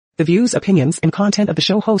The views, opinions, and content of the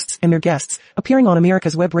show hosts and their guests appearing on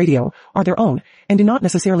America's Web Radio are their own and do not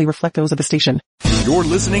necessarily reflect those of the station. You're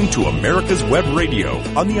listening to America's Web Radio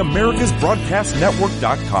on the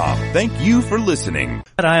AmericasBroadcastNetwork.com. Thank you for listening.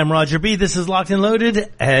 I am Roger B. This is Locked and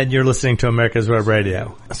Loaded, and you're listening to America's Web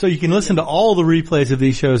Radio. So you can listen to all the replays of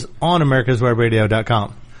these shows on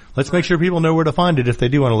AmericasWebRadio.com. Let's make sure people know where to find it if they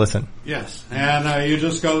do want to listen. Yes, and you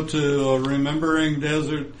just go to Remembering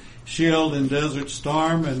Desert Shield and Desert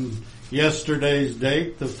Storm and yesterday's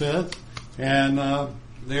date, the 5th, and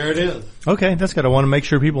there it is. Okay, that's good. I want to make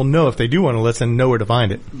sure people know if they do want to listen, know where to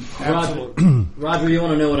find it. Roger, you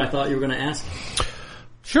want to know what I thought you were going to ask?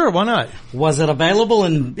 Sure, why not? Was it available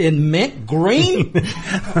in mint green?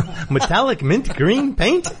 Metallic mint green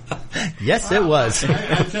paint? Yes, it was.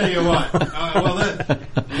 I tell you what,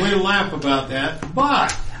 we laugh about that,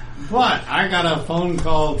 but I got a phone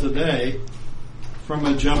call today from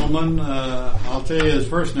a gentleman. I'll tell you, his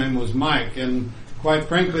first name was Mike, and quite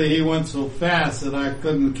frankly, he went so fast that I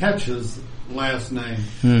couldn't catch his last name.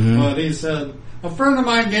 Mm-hmm. But he said, a friend of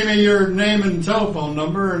mine gave me your name and telephone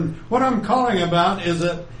number, and what I'm calling about is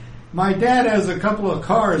that my dad has a couple of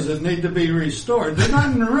cars that need to be restored. They're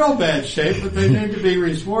not in real bad shape, but they need to be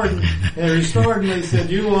restored, and they said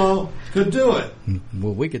you all could do it.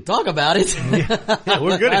 Well, we could talk about it. Yeah,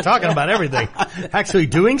 we're good at talking about everything. Actually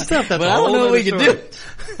doing stuff, that's but I don't know what we can do.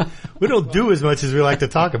 We don't do as much as we like to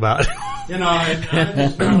talk about. I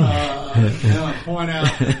just want to point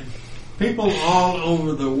out that people all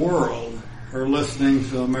over the world are listening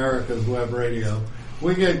to America's Web Radio.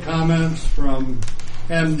 We get comments from,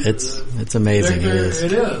 and it's amazing. Victor,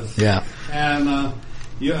 it is. Yeah. And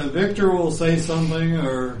Victor will say something,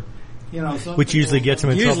 or something which usually gets him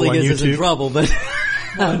in trouble on YouTube. Usually gets us in trouble,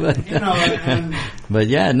 but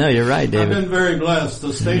yeah, no, you're right, David. I've been very blessed.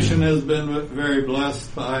 The station has been very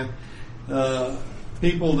blessed by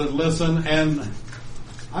people that listen, and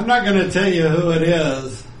I'm not going to tell you who it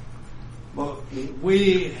is. Well,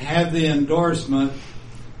 we have the endorsement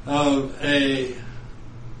of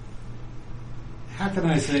how can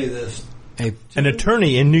I say this? An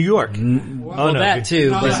attorney in New York. Well, that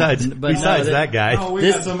too. Besides that guy. No, we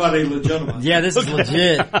got somebody legitimate. Yeah, this is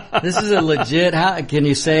legit. This is a legit, how can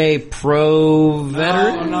you say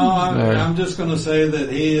pro-veteran? No, I'm just going to say that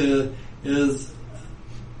he is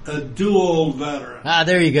a dual veteran. Ah,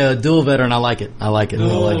 there you go. Dual veteran. I like it.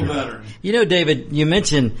 Dual veteran. David, you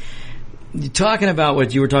mentioned, talking about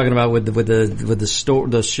what you were talking about with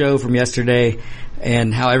the show from yesterday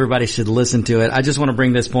and how everybody should listen to it. I just want to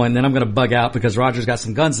bring this point, and then I'm going to bug out because Roger's got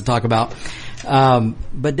some guns to talk about.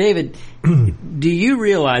 But David, do you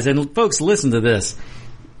realize, and folks, listen to this.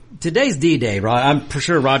 Today's D-Day, right? I'm for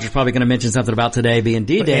sure Roger's probably going to mention something about today being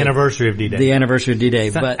D-Day. The anniversary of D-Day. The anniversary of D-Day.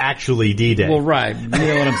 It's not actually D-Day. Well, right. You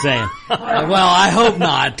know what I'm saying. Well, I hope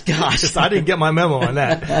not. Gosh. I didn't get my memo on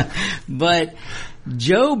that. But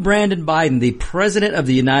Joe Brandon Biden, the President of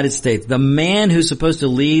the United States, the man who's supposed to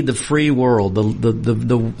lead the free world,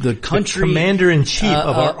 the country, the Commander-in-Chief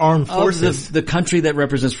of our armed forces, the country that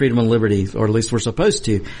represents freedom and liberty, or at least we're supposed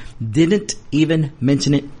to, didn't even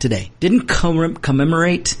mention it today. Didn't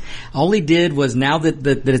commemorate. All he did was, now that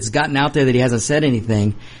it's gotten out there that he hasn't said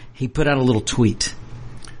anything, he put out a little tweet.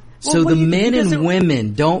 Well, so the men and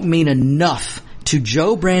women don't mean enough to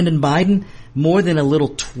Joe Brandon Biden. More than a little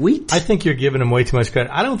tweet? I think you're giving him way too much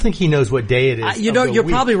credit. I don't think he knows what day it is. You're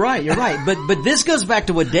probably right. You're right. But this goes back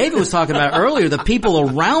to what David was talking about earlier, the people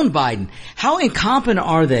around Biden. How incompetent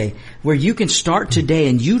are they where you can start today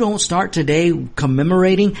and you don't start today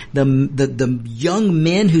commemorating the young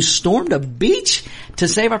men who stormed a beach to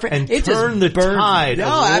save our friends? And turn the tide.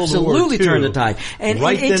 No, absolutely turn the tide. And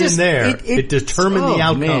right then and there, it determined the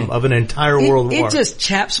outcome of an entire world war. It just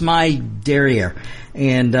chaps my derriere.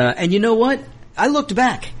 And you know what? I looked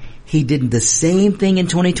back. He did the same thing in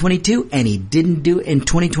 2022, and he didn't do it in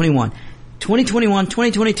 2021. 2021,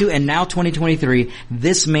 2022, and now 2023.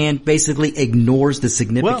 This man basically ignores the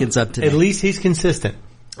significance of today. At least he's consistent.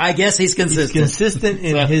 I guess he's consistent. He's consistent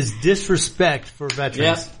in his disrespect for veterans.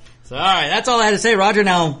 Yep. So, all right, that's all I had to say, Roger.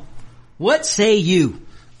 Now, what say you?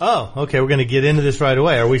 Oh, okay. We're going to get into this right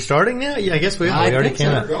away. Are we starting now? Yeah, I guess we are. We already came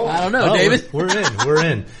out. I don't know, David. We're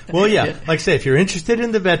in. Well, yeah. Like I say, if you're interested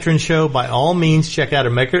in the Veteran Show, by all means, check out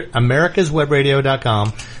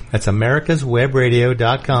AmericasWebRadio.com. That's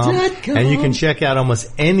AmericasWebRadio.com. And you can check out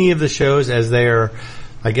almost any of the shows as they are,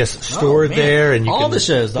 I guess, stored there. And you all can the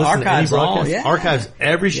shows, the archives, archives.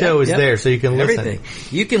 Every show is there, so you can listen. Everything.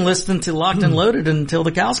 You can listen to Locked and Loaded until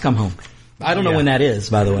the cows come home. I don't know when that is,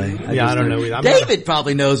 by the way. I don't know. David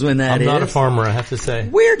probably knows when that is. I'm not a farmer, I have to say.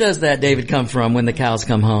 Where does that, David, come from when the cows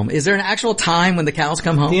come home? Is there an actual time when the cows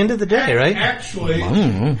come home? At the end of the day, right?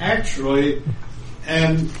 Actually,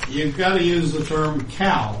 and you've got to use the term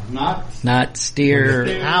cow, not steer.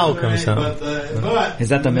 The cow comes home. But is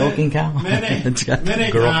that the milking cow?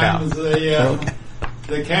 Many girl times cow.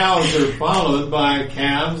 The cows are followed by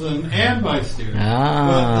calves and by steers.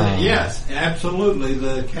 Ah. But yes, absolutely.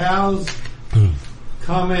 The cows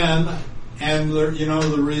come in, and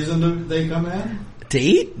the reason they come in? To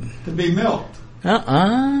eat? To be milked.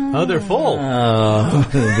 Oh, they're full.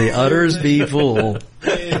 The udders be full.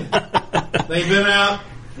 They've been out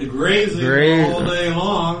grazing all day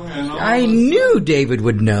long. And I knew David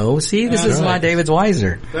would know. See, this is why David's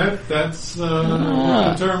wiser. That's where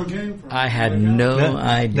the term came from. I had no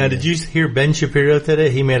idea. Now, did you hear Ben Shapiro today?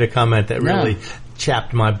 He made a comment that really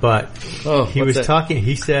chapped my butt. Oh, he was talking.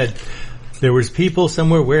 He said there was people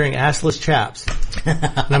somewhere wearing assless chaps.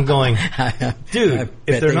 And I'm going, dude,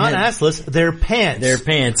 if they're not assless, they're pants. They're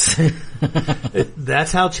pants.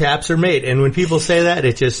 That's how chaps are made. And when people say that,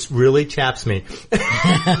 it just really chaps me.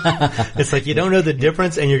 It's like you don't know the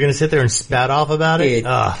difference and you're going to sit there and spat off about it.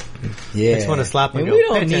 I just want to slap them and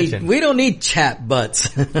go, pay attention. We don't need chap butts.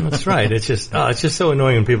 That's right. It's just so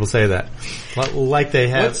annoying when people say that. Like they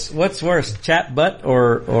have. What's worse, chap butt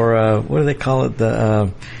or what do they call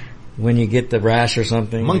it? When you get the rash or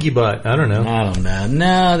something? Monkey butt. I don't know.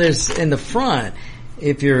 No, there's in the front.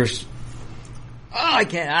 If you're... I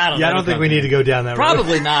don't know. I don't think we need to go down that road.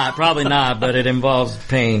 Probably not, but it involves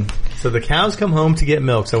pain. So the cows come home to get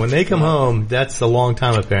milk. So when they come home, that's a long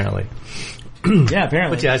time apparently. Yeah,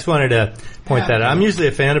 apparently. But I just wanted to point that out. I'm usually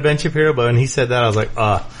a fan of Ben Shapiro, but when he said that, I was like,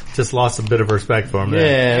 just lost a bit of respect for him.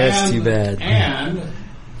 Yeah, that's too bad. And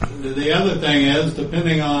the other thing is,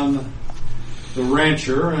 depending on the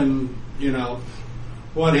rancher and,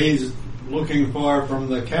 what he's looking for from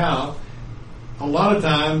the cow, a lot of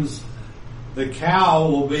times the cow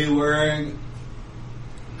will be wearing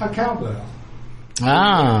a cowbell.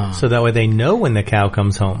 Ah. So that way they know when the cow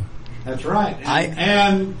comes home. That's right.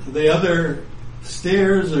 And the other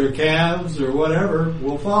steers or calves or whatever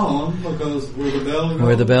will follow them because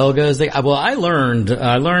where the bell goes. I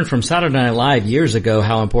learned from Saturday Night Live years ago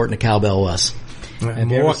how important a cowbell was.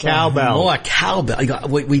 More cowbell. More cowbell.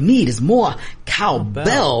 What we need is more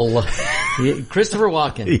cowbell. Christopher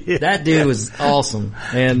Walken. Yeah. That dude was awesome.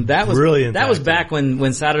 And that was brilliant. That was back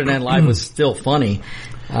when Saturday Night Live was still funny.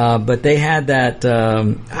 But they had that,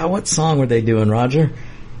 what song were they doing, Roger?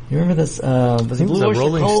 You remember this, was it Blue Oyster Cult? A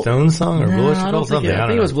Rolling Stones song or Blue Oyster Cult? I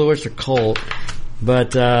think it was Blue Oyster Cult.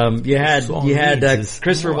 But you had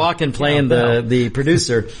Christopher Walken playing the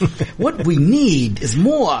producer. What we need is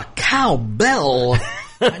more cowbell.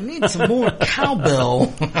 I need some more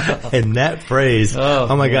cowbell. And that phrase,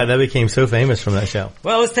 oh my God, that became so famous from that show.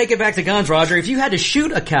 Well, let's take it back to guns, Roger. If you had to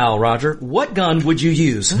shoot a cow, Roger, what gun would you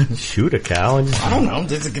use? Shoot a cow? I don't know.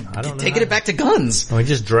 Taking it back to guns. We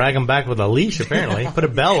just drag him back with a leash, apparently. Put a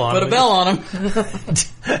bell on him. Put a bell on him.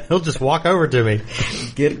 He'll just walk over to me.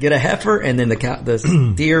 Get a heifer, and then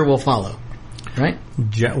the deer will follow. Right?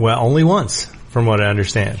 Well, only once, from what I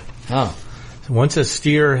understand. Oh. So once a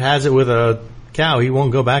steer has it with a cow, he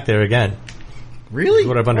won't go back there again. Really? That's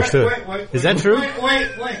what I've understood. Is that true? Wait.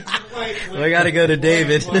 We gotta go to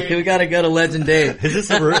David. We gotta go to Legend Dave. Is this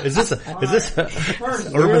a urban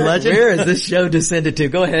legend? Where is this show descended to?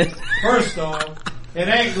 Go ahead. First off, it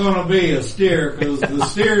ain't gonna be a steer because the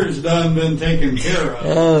steer's done been taken care of.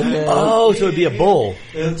 Oh, so it'd be a bull.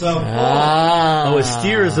 It's a bull. A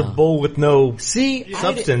steer is a bull with no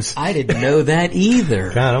substance. I didn't know that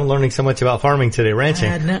either. God, I'm learning so much about farming today,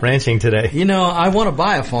 ranching today. I want to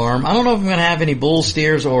buy a farm. I don't know if I'm going to have any bull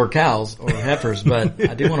steers or cows or heifers, but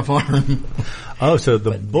I do want a farm. Oh, so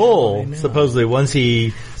the bull, supposedly once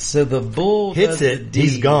he hits it,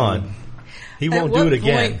 he's gone. He won't do it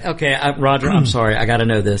again. Okay, Roger, I'm sorry. I got to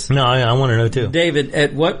know this. No, I want to know too. David,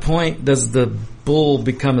 at what point does the bull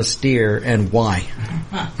become a steer and why?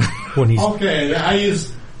 Okay, I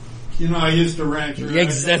used to ranch.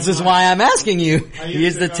 This is why I'm asking you.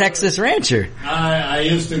 He's the Texas rancher. I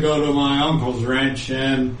used to go to my uncle's ranch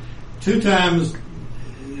and 2 times,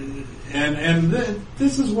 and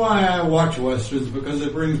this is why I watch westerns because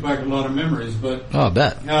it brings back a lot of memories. But I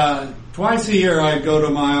bet. Twice a year I'd go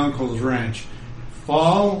to my uncle's ranch.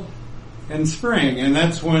 Fall and spring, and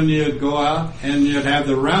that's when you'd go out and you'd have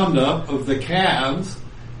the roundup of the calves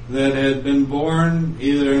that had been born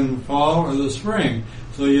either in the fall or the spring.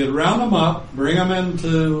 So you'd round them up, bring them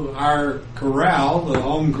into our corral, the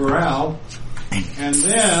home corral, and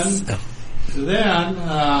then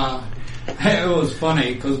it was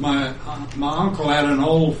funny because my uncle had an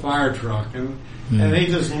old fire truck, and he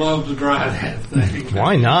just loved to drive that thing.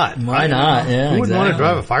 Why not? Why not? Yeah, Who wouldn't want to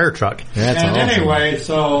drive a fire truck? That's and awesome. anyway,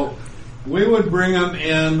 so we would bring them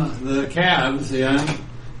in, the calves in.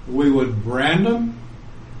 We would brand them,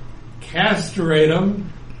 castrate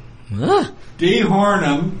them, dehorn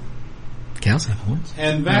them, Cows have horns?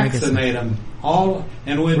 and I guess vaccinate them. All,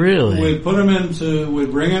 and we'd put them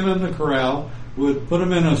we'd bring them in the corral, we'd put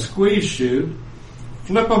them in a squeeze chute,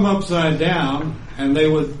 flip them upside down, and they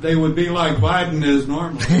would be like Biden is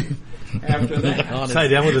normally. After that, Upside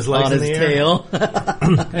down with his legs on in his the air. tail.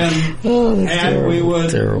 and we would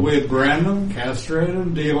Terrible. we'd brand them, castrate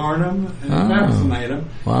them, dehorn them, and vaccinate them,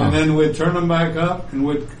 Wow. and then we'd turn them back up, and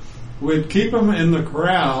we'd keep them in the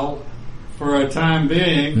corral for a time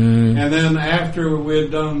being, and then after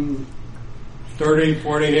we'd done 30,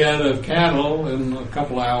 40 head of cattle in a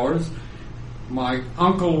couple hours, my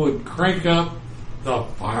uncle would crank up the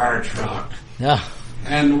fire truck. Yeah.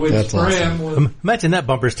 And we'd That's spray awesome. them with... Imagine that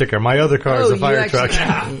bumper sticker. My other car is a fire truck.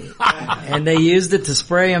 And they used it to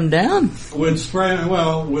spray them down? Would spray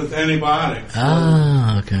them, with antibiotics.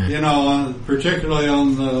 Okay. You know, particularly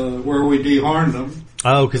on where we dehorned them.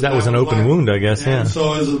 Oh, because that was an open wound, I guess. And Yeah.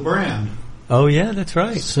 so is the brand. Oh, yeah, that's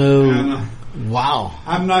right. So, And, wow.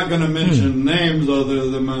 I'm not going to mention names other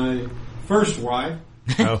than my first wife.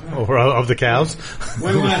 Or of the cows.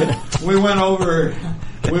 We went over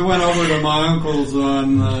to my uncle's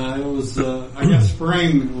on it was I guess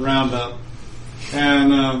spring roundup,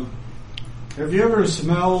 and have you ever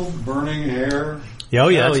smelled burning hair? Oh,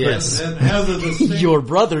 yeah. Oh, That's yes. It has a distinct, Your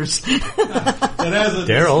brothers. it has a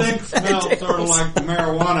Daryl's. distinct smell, sort of like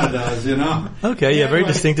marijuana does, you know. Okay, yeah, very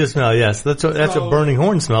Anyway, distinctive smell. Yes, that's what burning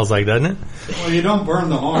horn smells like, doesn't it? Well, you don't burn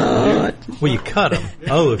the horn. Well, you cut them.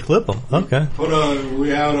 Oh, clip them. Okay. We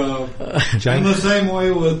had in the same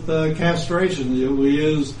way with castration. We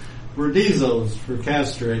use Verdizos for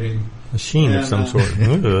castrating. Machine of And, some sort.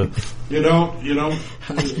 Ugh. You don't,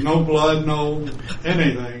 there's no blood, no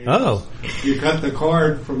anything. Oh. You cut the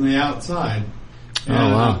cord from the outside. Oh,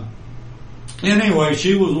 wow. Anyway,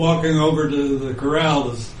 she was walking over to the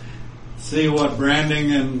corral to see what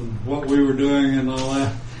branding and what we were doing and all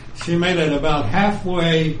that. She made it about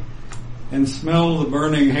halfway and smelled the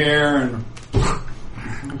burning hair and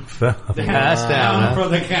Passed down out. for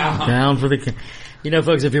the cow. Down for the... You know,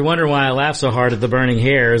 folks, if you're wondering why I laugh so hard at the burning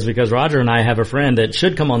hair, is because Roger and I have a friend that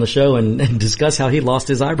should come on the show and discuss how he lost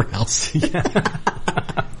his eyebrows.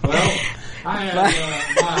 Well, I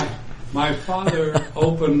had my father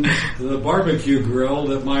opened the barbecue grill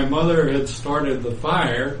that my mother had started the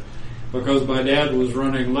fire because my dad was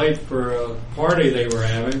running late for a party they were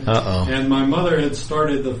having. And my mother had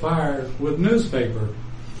started the fire with newspaper.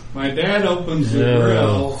 My dad opens the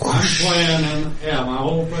grill. I'm playing, and my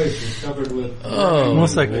whole face was covered with.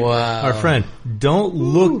 Almost like our friend. Don't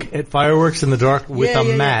look at fireworks in the dark with a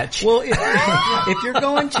match. Well, if you're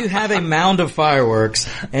going to have a mound of fireworks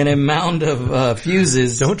and a mound of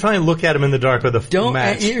fuses, don't try and look at them in the dark with a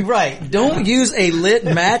match. Right. Don't use a lit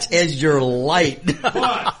match as your light.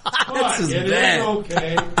 But This is it bad. is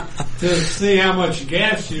okay to see how much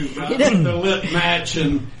gas you've got with the lit match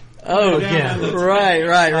and. Oh, yeah. Right.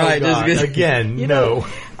 Oh, God. Again, no.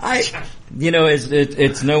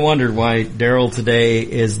 It's no wonder why Daryl today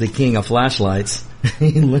is the king of flashlights.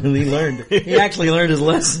 He actually learned his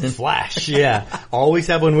lesson. Flash, yeah. Always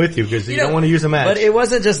have one with you because you don't want to use a match. But it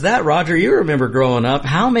wasn't just that, Roger. You remember growing up,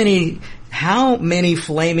 how many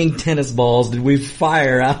flaming tennis balls did we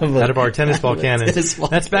fire out of our tennis ball cannons?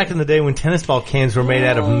 That's back in the day when tennis ball cans were made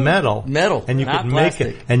out of metal. And you could make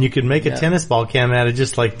plastic. And you could make a tennis ball can out of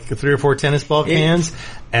just like 3 or 4 tennis ball cans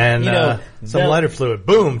and some lighter fluid.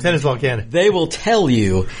 Boom, tennis ball can. They will tell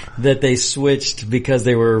you that they switched because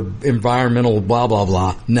they were environmental blah blah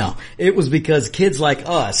blah. No, it was because kids like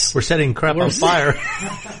us were setting crap on fire.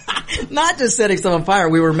 Not just setting stuff on fire.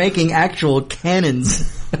 We were making actual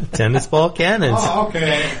cannons. Tennis ball cannons. Oh,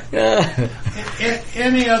 okay.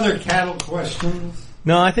 Any other cattle questions?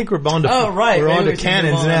 No, I think we're on to. Oh, right. We're on to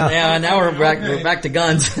cannons now. Yeah, now we're back to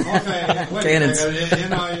guns. Okay, cannons.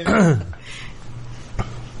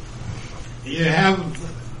 You have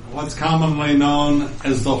what's commonly known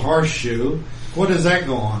as the horseshoe. What does that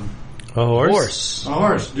go on? A horse. A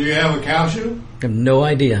horse. Do you have a cow shoe? I have no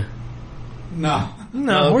idea. No.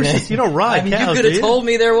 No, horses. You don't ride cows. You could have told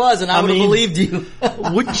me there was, and I would have believed you.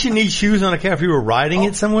 Wouldn't you need shoes on a cow if you were riding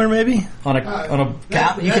it somewhere? Maybe on a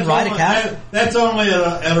cow. You can ride a cow. That's only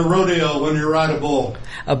at a rodeo when you ride a bull.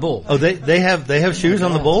 A bull. Oh, they have shoes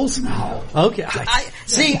on the bulls? No. Okay.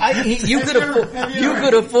 See, you could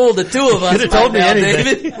have fooled the two of us. Could have told me now, anything.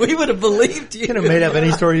 David. We would have believed you. You could have made up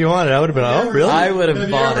any story you wanted. I would have been, oh, really? I would have Have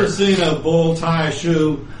you bought ever it. seen a bull tie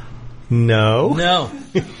shoe? No. No,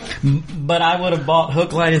 but I would have bought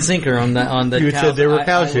hook, line, and sinker on the. You had cows. said they were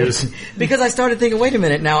cow I shoes. because I started thinking, wait a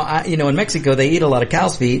minute. Now, in Mexico they eat a lot of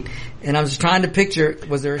cow's feet, and I was trying to picture: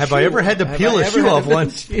 was there? Have I ever had to peel a shoe off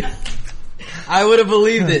one? I would have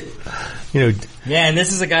believed it. Yeah, and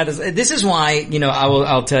this is a guy this is why,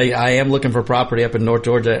 I'll tell you, I am looking for property up in North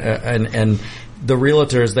Georgia, and the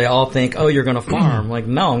realtors, they all think, oh, you're going to farm. Like,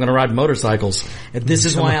 no, I'm going to ride motorcycles. And this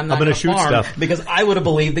is why I'm not going to shoot farm, stuff. because I would have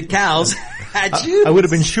believed the cows had shoes. I would have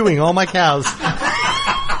been shoeing all my cows.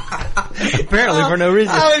 Apparently for no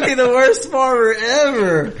reason. I would be the worst farmer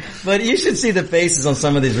ever. But you should see the faces on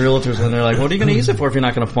some of these realtors when they're like, what are you going to use it for if you're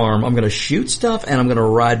not going to farm? I'm going to shoot stuff and I'm going to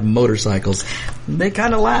ride motorcycles. They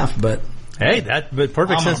kind of laugh, but... Hey, that but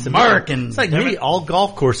perfect I'm sense to American. me. It's like me. All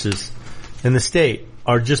golf courses in the state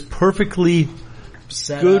are just perfectly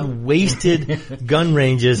good wasted gun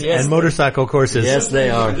ranges Yes. and motorcycle courses. Yes, they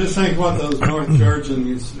are. Just think what those North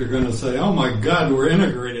Georgians are going to say. Oh my God, we're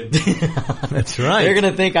integrated. That's right. They're going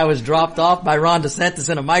to think I was dropped off by Ron DeSantis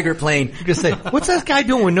in a migrant plane. You're gonna say, what's that guy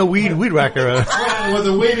doing with no weed whacker? With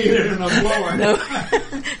a weed eater and a blower.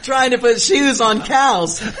 No, trying to put shoes on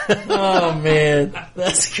cows. Oh man,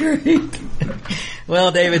 that's great.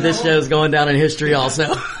 Well, David, this show's going down in history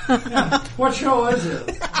also. What show is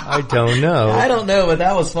it? I don't know. I don't know, but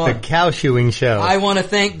that was The fun. cow shoeing show. I want to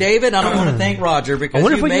thank David. I don't want to thank Roger because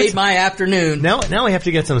wonder if you we can made get- my afternoon. Now we have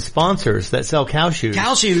to get some sponsors that sell cow shoes.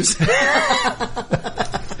 Cow shoes.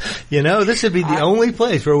 This should be the only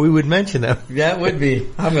place where we would mention them. That would be.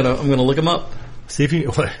 I'm gonna look them up. See if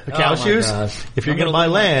you cow my shoes. gosh. If you're I'm going to gonna buy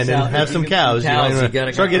look land up and cows. have If some you get cows, cows, you you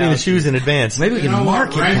gotta start get getting the cows. shoes in advance. Maybe we You can know what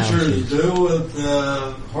market cow ranchers shoes. do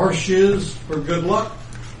with horseshoes for good luck?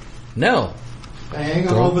 No. They hang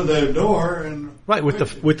them over their door and... Right, with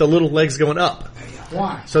the little legs going up,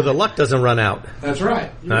 Why? so the luck doesn't run out. That's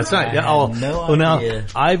right. That's right. Yeah. I had no idea.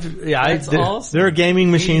 That's awesome. There are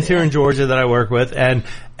gaming machines here in Georgia that I work with, and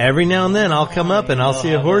every now and then I'll come up and I'll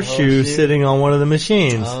see a horseshoe sitting on one of the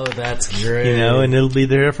machines. Oh, that's great. And it'll be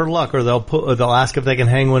there for luck, or they'll ask if they can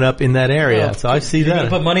hang one up in that area. Oh, So I see You're that. gonna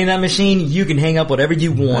put money in that machine, you can hang up whatever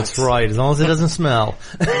you want. That's right, as long as it doesn't smell.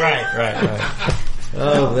 Right.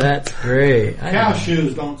 Oh, that's great. Cow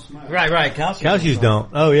shoes don't smell. Right. Cow Cow shoes don't.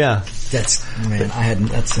 Oh yeah. That's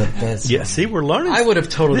Yeah. See, we're learning. I would have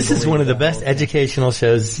totally. This is believed one of the that best whole thing. educational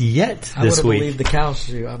shows yet I would this have week. believed the cow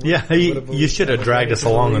shoe. I would- Yeah, I would you have believed should have that. dragged us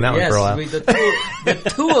along on that one Yes, for a while.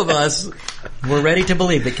 the two of us were ready to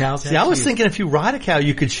believe the cows. See, I was thinking if you ride a cow,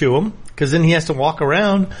 you could shoe him, because then he has to walk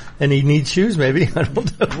around and he needs shoes. Maybe I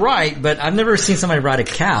don't know. right, but I've never seen somebody ride a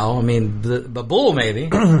cow. I mean, the bull maybe.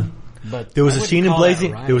 But There was I a wouldn't scene in call that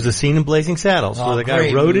Blazing. riding. There was a scene in Blazing Saddles Oh, where the guy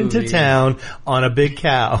great rode movie. into town on a big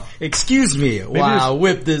cow. Excuse me, while I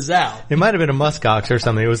whip this out. It might have been a muskox or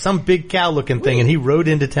something. It was some big cow-looking thing, and he rode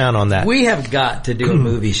into town on that. We have got to do a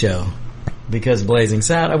movie show because Blazing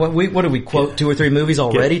Saddles. What did we quote? 2 or 3 movies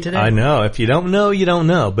already today? I know. If you don't know, you don't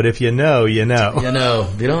know. But if you know, you know. You know,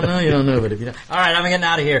 if you don't know, you don't know. But if you know, all right, I'm getting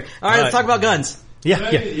out of here. All right, let's talk about guns. Yeah.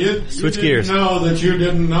 You Switch didn't gears. know that you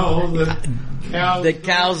didn't know that cows... The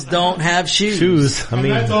cows don't have shoes. Shoes. I And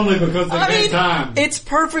mean, that's only because they get time. It's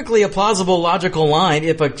perfectly a plausible, logical line.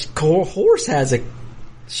 If a horse has a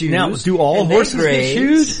shoes, now, do all and they horses get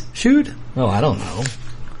graze- shoed? Oh, I don't know.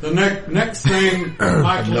 The next thing,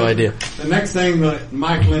 Mike no idea. The next thing that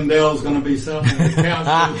Mike Lindell's going to be selling is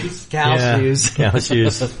cow shoes. Cow Yeah, shoes. cow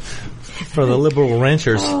shoes. For the liberal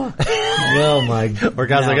ranchers. Oh my! Or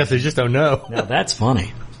guys now, like us who just don't know. Now that's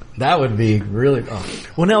funny. That would be really. Oh.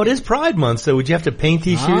 Well, now it is Pride Month, so would you have to paint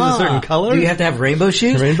these shoes a certain color? Do you have to have rainbow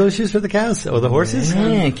shoes? rainbow shoes for the cows or the horses?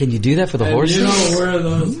 Man, can you do that for the And horses? you know where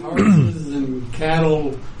those horses and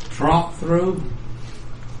cattle tromp through?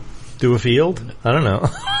 Do a field? I don't know.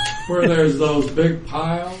 Where there's those big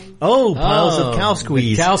piles? Oh, piles of cow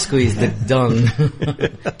squeeze. Cow squeeze, the dung.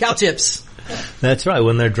 Cow chips. That's right.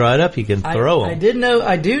 When they're dried up, you can throw them.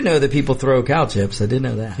 I do know that people throw cow chips. I did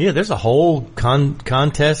know that. Yeah, there's a whole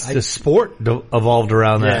contest, a sport evolved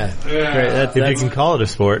around that. Yeah. Great. That's, If you can call it a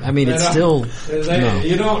sport. I mean, it's They still. don't- no.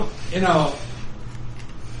 You don't,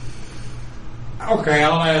 Okay,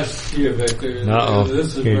 I'll ask you, Victor. Uh-oh.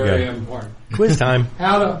 This is Here you very go. important. Quiz time.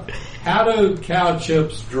 How do cow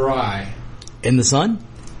chips dry? In the sun?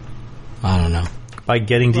 I don't know. By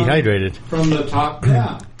getting dehydrated. From the top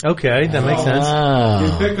down. Okay, that makes sense. Ah.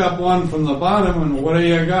 You pick up one from the bottom, and what do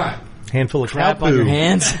you got? Handful of crap cow on your poo.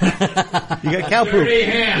 hands. You got cow poop. Dirty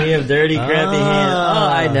hand. You have dirty, crappy hands. Oh,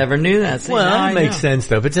 I never knew that. See, Well, now I that makes know. sense,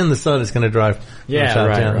 though. If it's in the sun, it's going to dry. Yeah, upside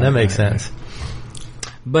right, down. right, That makes right, sense.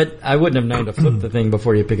 But I wouldn't have known to flip the thing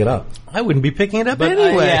before you pick it up. I wouldn't be picking it up But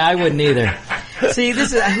anyway. yeah, I wouldn't either. See,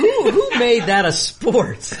 this is who made that a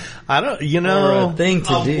sport I don't, you or know. a thing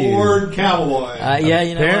to A do? bored cowboy. Yeah,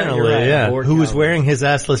 you know what? Apparently, You're right. yeah. Bored Who was cowboy. wearing his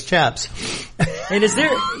assless chaps? And is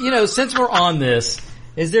there, since we're on this,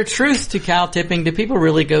 is there truth to cow tipping? Do people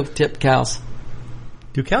really go tip cows?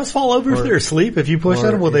 Do cows fall over if they're asleep? If you push Or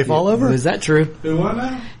on them, will if they you- fall over? Is that true? Do what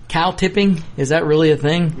now? Cow tipping? Is that really a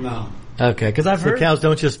thing? No. Okay, because I've So heard. cows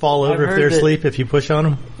don't just fall over I've if heard they're that- asleep if you push on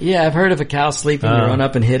them? Yeah, I've heard if a cow's sleeping, you run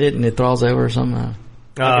up and hit it and it falls over or something.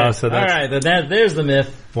 Oh, so that's, All right, then there's the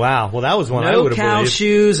myth. wow. Well, that was one I No would have cow believed.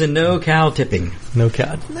 shoes and no cow tipping. No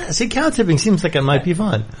cow. See, cow tipping seems like it might be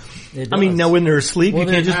fun. It I mean, does. now when they're asleep, Well,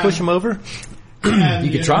 you can't then- just push them over? And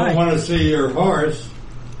You could try. don't want to see your horse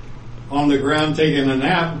on the ground taking a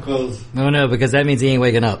nap because, No, because that means he ain't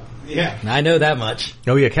waking up. yeah. I know that much.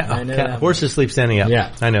 Oh, yeah. I know that. Horses sleep standing up.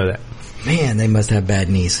 Yeah. I know that. Man, they must have bad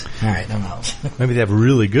knees. All right, I'm out. Maybe they have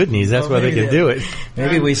really good knees. That's why they maybe can do it.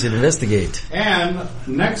 Maybe we should investigate. And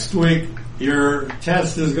next week, your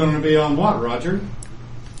test is going to be on what, Roger?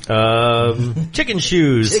 Chicken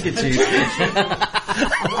shoes. Chicken shoes.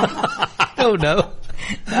 Oh, no.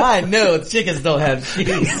 I know chickens don't have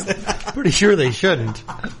shoes. Pretty sure they shouldn't.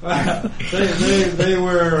 They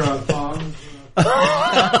wear thongs.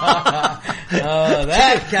 Oh,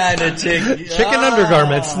 that kind of chicken. Chicken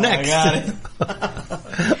undergarments next. I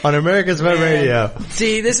got it. On America's Web Radio.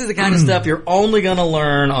 See, this is the kind of stuff you're only going to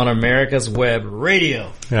learn on America's Web Radio.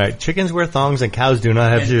 All right. Chickens wear thongs and cows do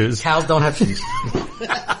not have shoes. Cows don't have shoes.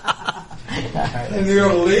 And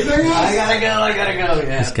you're leaving us? I gotta go.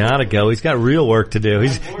 Yeah. He's gotta go. He's got real work to do.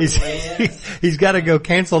 He's got to go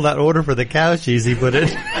cancel that order for the cow shoes he put in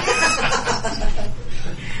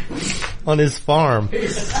on his farm.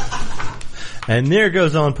 And there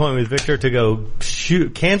goes On Point with Victor to go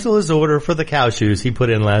cancel his order for the cow shoes he put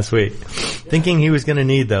in last week, thinking he was going to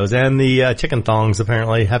need those. And the chicken thongs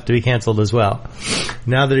apparently have to be canceled as well.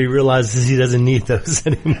 Now that he realizes he doesn't need those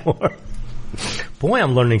anymore. Boy,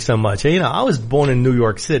 I'm learning so much. I was born in New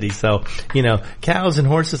York City, so, cows and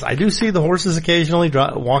horses. I do see the horses occasionally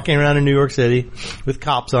walking around in New York City with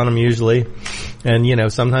cops on them usually.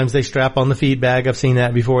 And, sometimes they strap on the feed bag. I've seen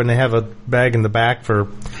that before, and they have a bag in the back for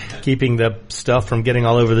keeping the stuff from getting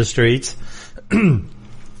all over the streets. And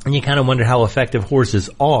you kind of wonder how effective horses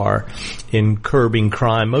are in curbing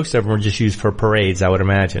crime. Most of them are just used for parades, I would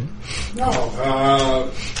imagine.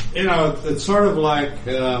 No. It's sort of like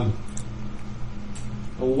a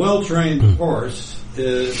well-trained horse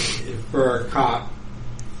is for a cop.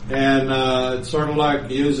 And it's sort of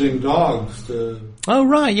like using dogs to... Oh,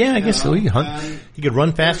 right, yeah, I guess so. He could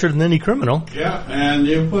run faster than any criminal. Yeah, and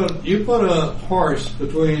you put a horse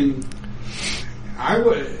between... I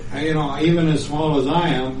would, even as small as I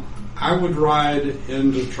am, I would ride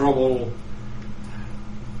into trouble,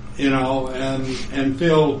 and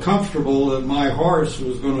feel comfortable that my horse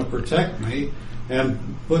was going to protect me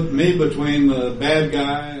and put me between the bad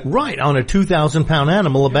guy. Right, on a 2,000-pound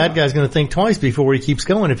animal, a bad guy's going to think twice before he keeps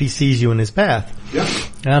going if he sees you in his path. Yeah.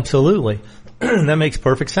 Absolutely. That makes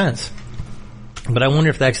perfect sense. But I wonder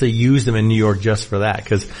if they actually use them in New York just for that,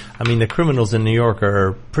 because, the criminals in New York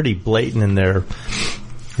are pretty blatant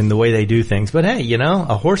in the way they do things. But hey,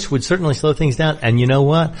 a horse would certainly slow things down. And you know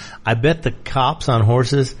what? I bet the cops on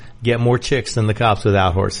horses get more chicks than the cops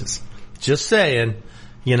without horses. Just saying.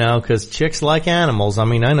 Because chicks like animals. I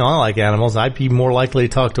know I like animals. I'd be more likely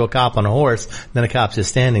to talk to a cop on a horse than a cop just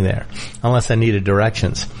standing there, unless I needed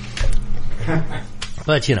directions.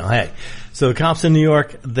 But hey. So the cops in New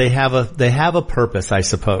York, they have a purpose, I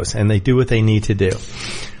suppose, and they do what they need to do.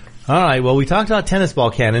 All right. Well, we talked about tennis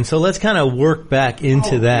ball cannon, so let's kind of work back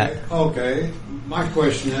into that. Okay. My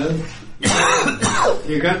question is,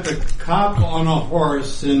 you got the cop on a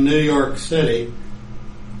horse in New York City.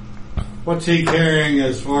 What's he carrying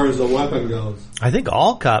as far as the weapon goes? I think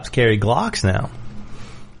all cops carry Glocks now.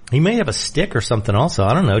 He may have a stick or something also.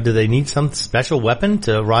 I don't know. Do they need some special weapon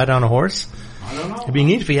to ride on a horse? I don't know. It'd be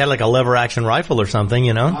neat if he had like a lever action rifle or something,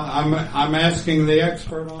 I'm asking the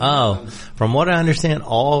expert on that. From what I understand,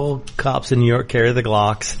 all cops in New York carry the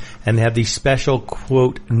Glocks, and they have the special,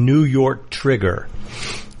 quote, New York trigger,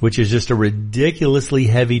 which is just a ridiculously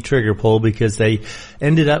heavy trigger pull because they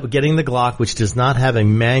ended up getting the Glock, which does not have a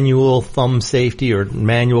manual thumb safety or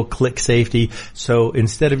manual click safety. So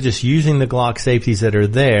instead of just using the Glock safeties that are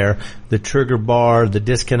there, the trigger bar, the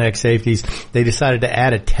disconnect safeties, they decided to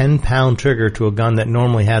add a 10-pound trigger to a gun that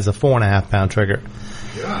normally has a 4.5-pound trigger.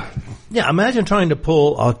 God. Yeah, imagine trying to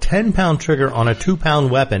pull a 10-pound trigger on a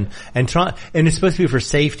 2-pound weapon and it's supposed to be for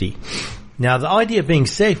safety. Now, the idea of being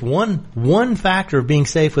safe, one factor of being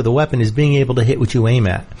safe with a weapon is being able to hit what you aim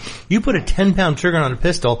at. You put a 10-pound trigger on a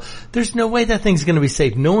pistol, there's no way that thing's going to be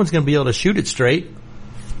safe. No one's going to be able to shoot it straight.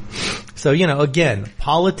 So, again,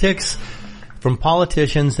 politics from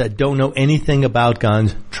politicians that don't know anything about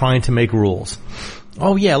guns trying to make rules.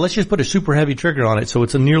 Oh yeah, let's just put a super heavy trigger on it so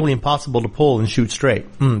it's nearly impossible to pull and shoot straight.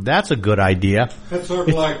 That's a good idea. That's sort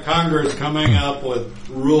of like Congress coming up with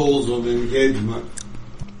rules of engagement.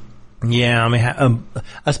 Yeah, I mean,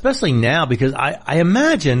 especially now because I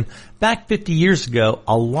imagine back 50 years ago,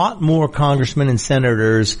 a lot more congressmen and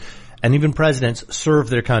senators and even presidents served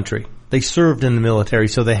their country. They served in the military,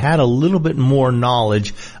 so they had a little bit more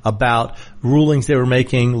knowledge about rulings they were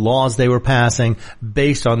making, laws they were passing,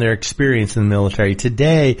 based on their experience in the military.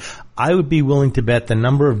 Today, I would be willing to bet the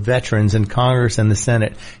number of veterans in Congress and the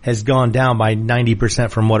Senate has gone down by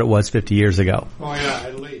 90% from what it was 50 years ago. Oh yeah,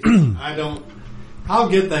 at least. I'll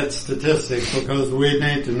get that statistic because we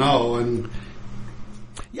need to know, and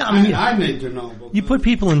yeah, I mean, I need to know. You put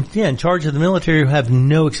people in charge of the military who have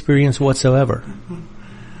no experience whatsoever.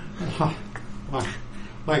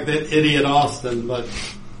 Like that idiot Austin, but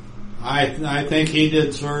I think he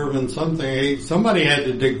did serve in something. Somebody had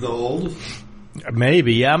to dig the holes.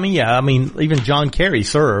 Maybe, yeah. I mean, even John Kerry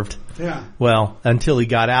served. Yeah. Well, until he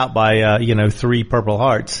got out by 3 Purple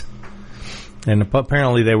Hearts, and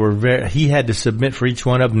apparently he had to submit for each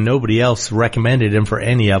one of them. Nobody else recommended him for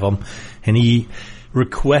any of them, and he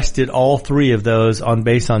requested all 3 of those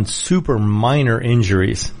based on super minor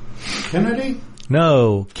injuries. Kennedy?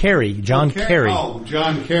 No, Kerry. John Kerry. Oh,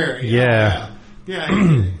 John Kerry. Yeah.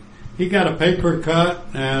 Yeah. He got a paper cut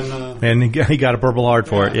and he got a Purple Heart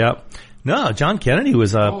for it. Yep. No, John Kennedy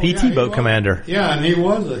was a PT boat commander. Yeah, and he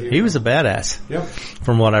was a hero. He was a badass. Yep.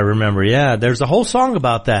 From what I remember. Yeah, there's a whole song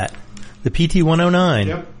about that. The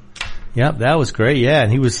PT-109. Yep, that was great. Yeah,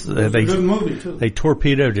 and he was. It was a good movie too. They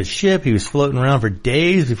torpedoed his ship. He was floating around for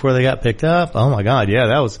days before they got picked up. Oh my God! Yeah,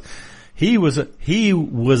 that was. He was a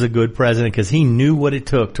good president because he knew what it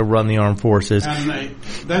took to run the armed forces. And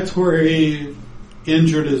that's where he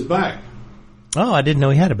injured his back. Oh, I didn't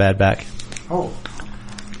know he had a bad back. Oh,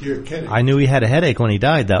 you're kidding. I knew he had a headache when he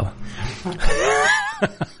died, though.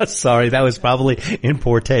 Sorry, that was probably in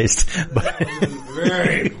poor taste.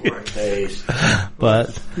 Very poor taste.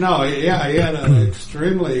 But no, yeah, he had an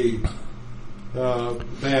extremely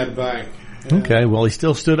bad back. Okay, well, he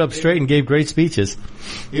still stood up straight and gave great speeches.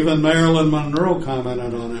 Even Marilyn Monroe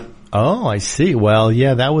commented on it. Oh, I see. Well,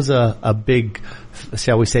 yeah, that was a big,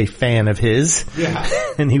 shall we say, fan of his. Yeah.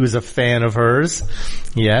 And he was a fan of hers.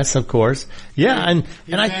 Yes, of course. Yeah, and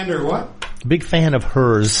fanned her what? Big fan of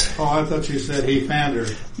hers. Oh, I thought you said he fanned her.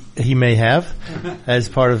 He may have, as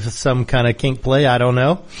part of some kind of kink play. I don't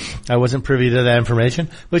know. I wasn't privy to that information.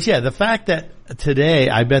 But yeah, the fact that today,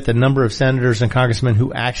 I bet the number of senators and congressmen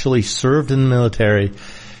who actually served in the military,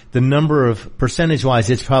 the number of percentage-wise,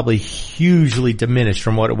 it's probably hugely diminished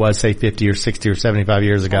from what it was, say, 50 or 60 or 75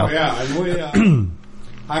 years ago. Oh, yeah. And we,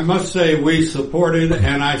 I must say we supported,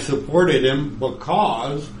 and I supported him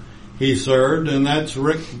because he served, and that's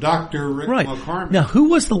Dr. Rick McCormick. Now, who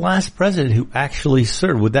was the last president who actually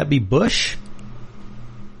served? Would that be Bush?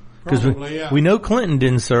 Because we know Clinton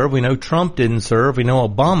didn't serve, we know Trump didn't serve, we know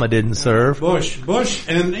Obama didn't serve. Bush,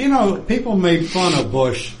 and people made fun of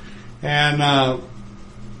Bush, and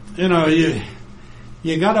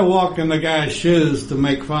you got to walk in the guy's shoes to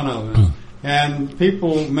make fun of him. And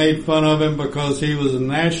people made fun of him because he was a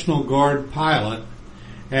National Guard pilot,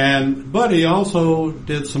 but he also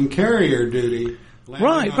did some carrier duty.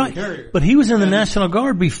 Right. Carrier. But he was in the National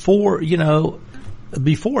Guard before he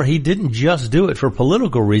didn't just do it for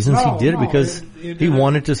political reasons. He did it because he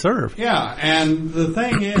wanted to serve. Yeah, and the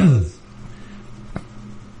thing is,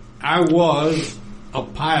 I was a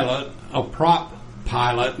pilot, a prop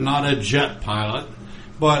pilot, not a jet pilot.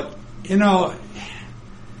 But,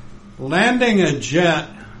 landing a jet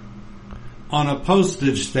on a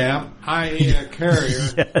postage stamp, i.e. a carrier,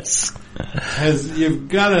 yes, you've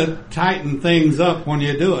got to tighten things up when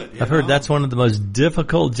you do it. I've heard that's one of the most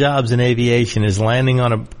difficult jobs in aviation is landing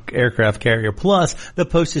on an aircraft carrier. Plus, the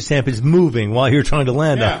postage stamp is moving while you're trying to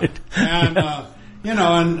land on it.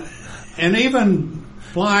 And even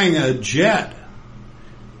flying a jet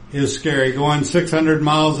is scary, going 600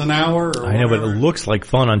 miles an hour. I know, but it looks like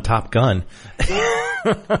fun on Top Gun.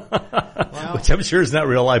 Which I'm sure is not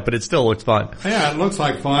real life, but it still looks fun. Yeah, it looks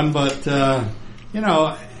like fun, but, and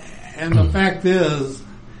the fact is,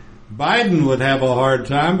 Biden would have a hard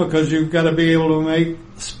time because you've got to be able to make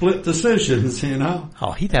split decisions, you know?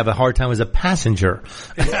 Oh, he'd have a hard time as a passenger.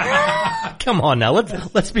 Come on now,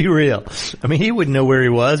 let's be real. I mean, he wouldn't know where he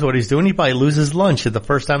was, what he's doing. He'd probably lose his lunch at the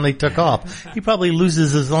first time they took off. He probably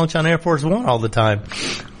loses his lunch on Air Force One all the time.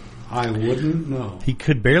 I wouldn't know. He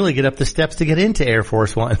could barely get up the steps to get into Air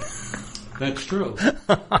Force One. That's true.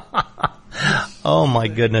 Oh my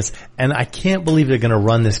goodness. And I can't believe they're going to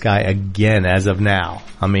run this guy again as of now.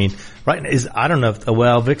 I mean, I don't know if,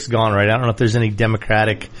 well, Vic's gone, right? I don't know if there's any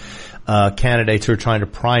Democratic, candidates who are trying to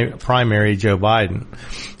primary Joe Biden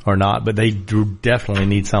or not, but they definitely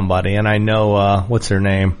need somebody. And I know, what's her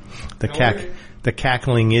name? The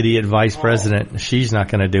cackling idiot vice president. She's not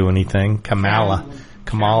going to do anything. Kamala.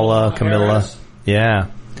 Yeah.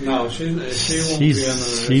 No, she won't be in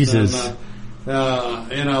the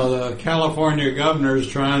the California governor's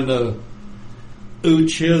trying to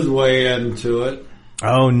ooch his way into it.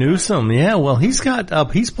 Oh, Newsom. Yeah, well, he's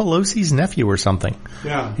Pelosi's nephew or something.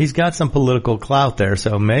 Yeah. He's got some political clout there,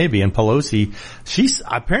 so maybe. And Pelosi,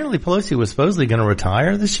 apparently Pelosi was supposedly going to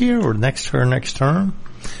retire this year or next term.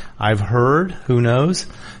 I've heard. Who knows?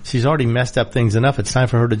 She's already messed up things enough. It's time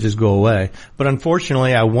for her to just go away. But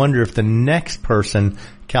unfortunately, I wonder if the next person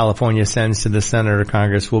California sends to the Senate or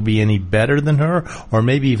Congress will be any better than her or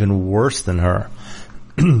maybe even worse than her.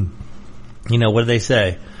 You know, what do they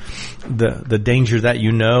say? The danger that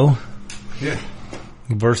you know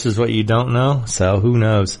versus what you don't know. So who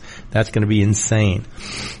knows? That's going to be insane.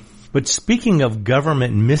 But speaking of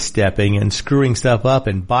government misstepping and screwing stuff up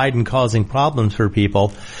and Biden causing problems for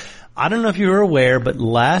people, I don't know if you were aware, but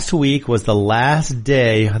last week was the last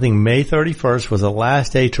day, I think May 31st was the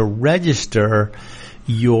last day to register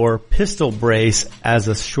your pistol brace as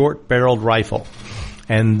a short-barreled rifle.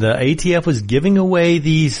 And the ATF was giving away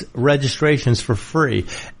these registrations for free.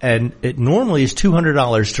 And it normally is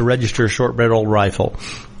 $200 to register a short-barreled rifle.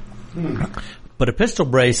 But a pistol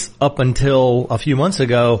brace up until a few months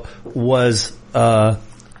ago was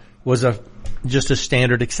just a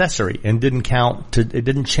standard accessory and didn't count it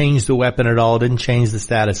didn't change the weapon at all, didn't change the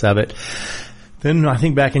status of it. Then I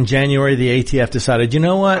think back in January, the ATF decided, you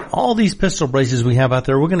know what, all these pistol braces we have out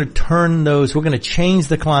there, we're going to change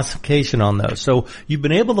the classification on those. So you've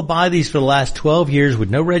been able to buy these for the last 12 years with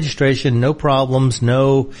no registration, no problems,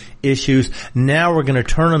 no issues. Now we're going to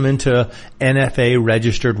turn them into NFA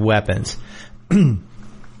registered weapons. And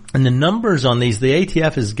the numbers on these, the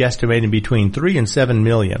ATF is guesstimating between 3 and 7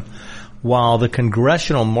 million. While the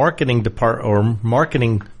Congressional Marketing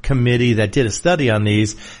Committee that did a study on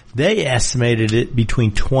these, they estimated it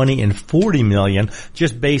between 20 and 40 million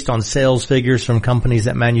just based on sales figures from companies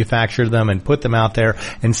that manufacture them and put them out there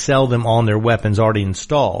and sell them on their weapons already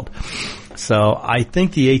installed. So I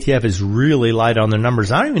think the ATF is really light on their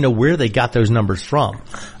numbers. I don't even know where they got those numbers from.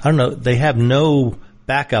 I don't know. They have no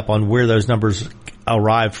backup on where those numbers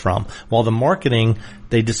arrived from. While the marketing,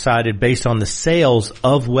 they decided based on the sales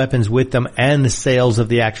of weapons with them and the sales of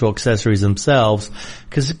the actual accessories themselves,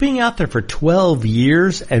 because being out there for 12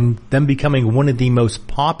 years and them becoming one of the most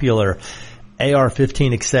popular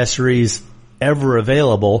AR-15 accessories ever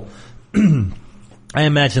available, I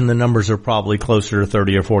imagine the numbers are probably closer to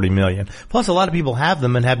 30 or 40 million. Plus, a lot of people have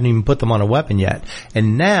them and haven't even put them on a weapon yet.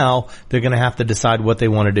 And now they're going to have to decide what they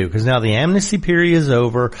want to do. Because now the amnesty period is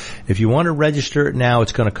over. If you want to register it now,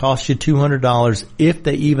 it's going to cost you $200 if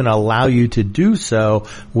they even allow you to do so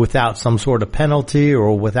without some sort of penalty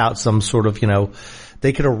or without some sort of,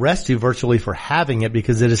 they could arrest you virtually for having it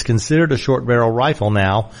because it is considered a short barrel rifle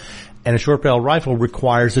now. And a short barrel rifle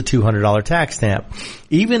requires a $200 tax stamp.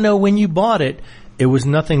 Even though when you bought it, it was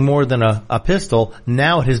nothing more than a pistol.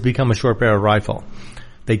 Now it has become a short barrel rifle.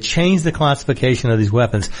 They changed the classification of these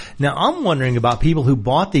weapons. Now I'm wondering about people who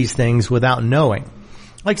bought these things without knowing.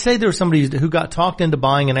 Like say there was somebody who got talked into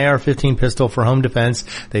buying an AR-15 pistol for home defense.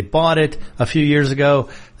 They bought it a few years ago.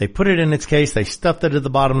 They put it in its case. They stuffed it at the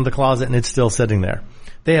bottom of the closet and it's still sitting there.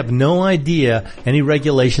 They have no idea any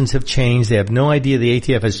regulations have changed. They have no idea the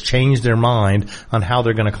ATF has changed their mind on how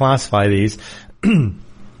they're going to classify these.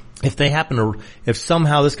 If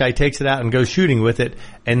somehow this guy takes it out and goes shooting with it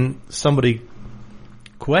and somebody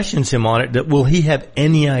questions him on it, will he have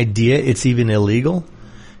any idea it's even illegal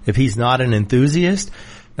if he's not an enthusiast?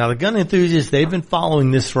 Now the gun enthusiasts, they've been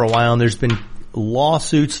following this for a while and there's been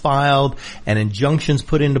lawsuits filed and injunctions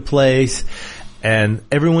put into place and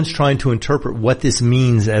everyone's trying to interpret what this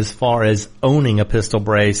means as far as owning a pistol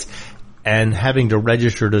brace and having to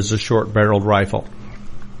register it as a short-barreled rifle.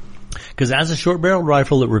 Because as a short-barreled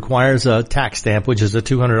rifle, it requires a tax stamp, which is a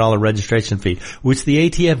 $200 registration fee, which the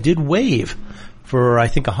ATF did waive for, I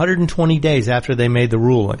think, 120 days after they made the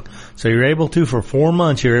ruling. So you're able to, for 4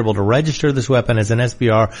 months, you're able to register this weapon as an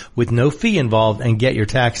SBR with no fee involved and get your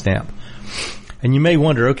tax stamp. And you may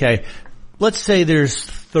wonder, okay, let's say there's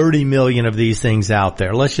 30 million of these things out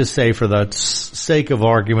there. Let's just say, for the sake of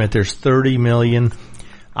argument, there's 30 million.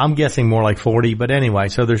 I'm guessing more like 40, but anyway,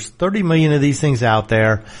 so there's 30 million of these things out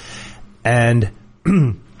there. And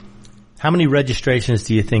how many registrations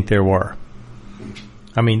do you think there were?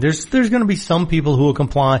 I mean, there's going to be some people who will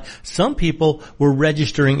comply. Some people were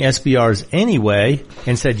registering SBRs anyway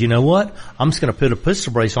and said, you know what? I'm just going to put a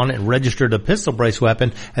pistol brace on it and register the pistol brace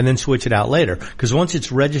weapon and then switch it out later. Because once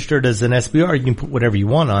it's registered as an SBR, you can put whatever you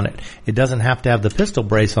want on it. It doesn't have to have the pistol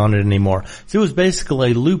brace on it anymore. So it was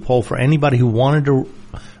basically a loophole for anybody who wanted to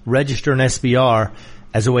register an SBR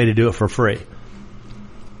as a way to do it for free.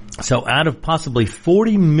 So out of possibly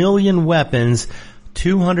 40 million weapons,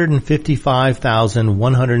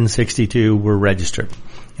 255,162 were registered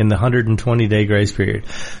in the 120-day grace period.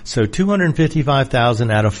 So 255,000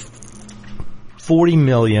 out of 40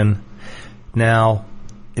 million. Now,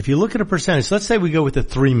 if you look at a percentage, let's say we go with the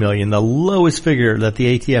 3 million, the lowest figure that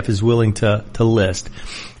the ATF is willing to list.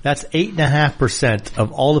 That's 8.5%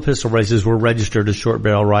 of all the pistol braces were registered as short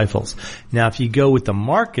barrel rifles. Now, if you go with the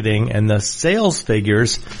marketing and the sales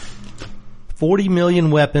figures, 40 million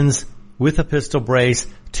weapons with a pistol brace,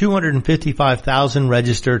 255,000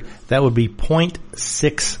 registered, that would be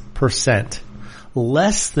 0.6%.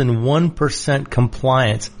 Less than 1%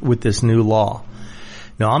 compliance with this new law.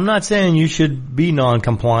 Now, I'm not saying you should be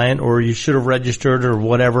non-compliant or you should have registered or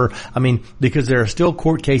whatever. I mean, because there are still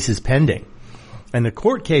court cases pending. And the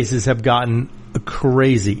court cases have gotten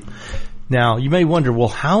crazy. Now, you may wonder, well,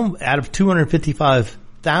 how out of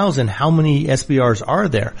 255,000, how many SBRs are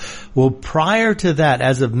there? Well, prior to that,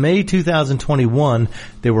 as of May 2021,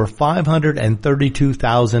 there were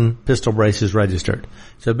 532,000 pistol braces registered.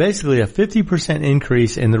 So basically a 50%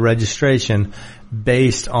 increase in the registration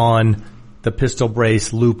based on the pistol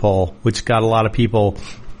brace loophole, which got a lot of people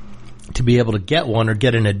to be able to get one or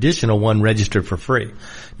get an additional one registered for free.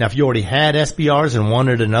 Now, if you already had SBRs and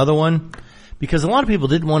wanted another one, because a lot of people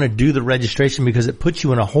didn't want to do the registration because it puts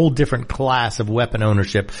you in a whole different class of weapon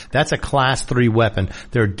ownership. That's a Class 3 weapon.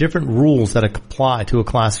 There are different rules that apply to a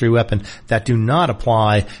Class 3 weapon that do not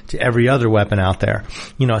apply to every other weapon out there.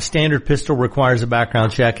 You know, a standard pistol requires a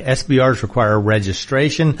background check. SBRs require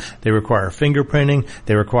registration. They require fingerprinting.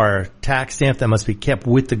 They require a tax stamp that must be kept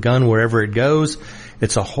with the gun wherever it goes.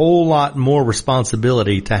 It's a whole lot more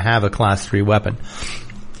responsibility to have a Class 3 weapon.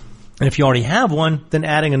 And if you already have one, then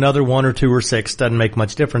adding another 1 or 2 or 6 doesn't make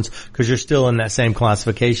much difference because you're still in that same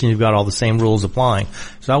classification. You've got all the same rules applying.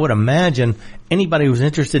 So I would imagine anybody who's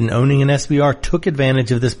interested in owning an SBR took advantage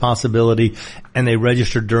of this possibility and they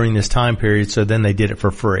registered during this time period, so then they did it for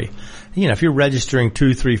free. You know, if you're registering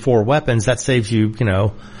 2, 3, 4 weapons, that saves you, you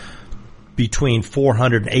know, between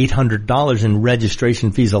 $400 and $800 in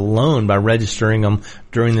registration fees alone by registering them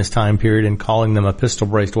during this time period and calling them a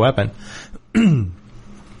pistol-braced weapon.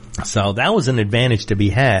 So that was an advantage to be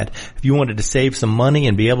had. If you wanted to save some money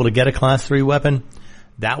and be able to get a Class 3 weapon,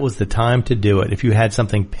 that was the time to do it. If you had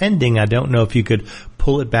something pending, I don't know if you could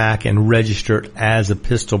pull it back and register it as a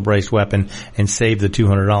pistol-braced weapon and save the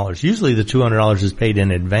 $200. Usually the $200 is paid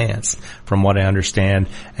in advance, from what I understand,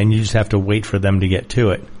 and you just have to wait for them to get to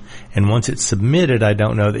it. And once it's submitted, I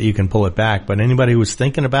don't know that you can pull it back. But anybody who was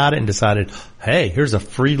thinking about it and decided, hey, here's a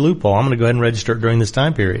free loophole, I'm going to go ahead and register it during this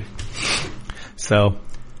time period. So,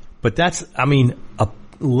 but that's, I mean,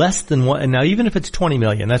 less than one. Now, even if it's 20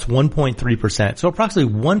 million, that's 1.3%. So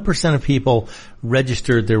approximately 1% of people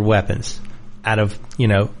registered their weapons. Out of, you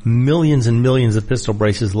know, millions and millions of pistol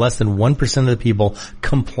braces, less than 1% of the people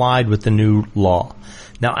complied with the new law.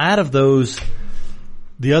 Now, out of those,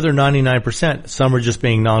 the other 99%, some are just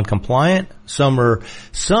being non-compliant. Some are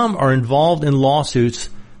involved in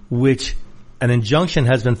lawsuits which an injunction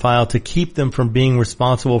has been filed to keep them from being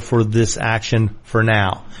responsible for this action for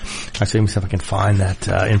now. Actually, let me see if I can find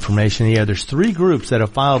that information. Yeah, there's 3 groups that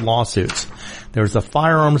have filed lawsuits. There's the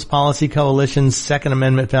Firearms Policy Coalition, Second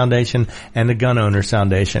Amendment Foundation, and the Gun Owners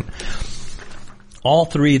Foundation. All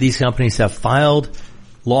 3 of these companies have filed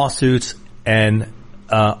lawsuits and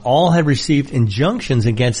all have received injunctions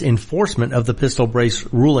against enforcement of the pistol brace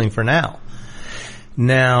ruling for now.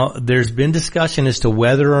 Now, there's been discussion as to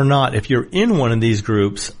whether or not, if you're in one of these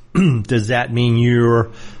groups, does that mean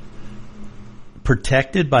you're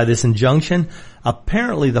protected by this injunction?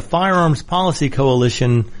 Apparently, the Firearms Policy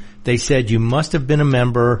Coalition, they said you must have been a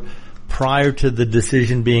member prior to the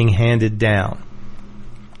decision being handed down.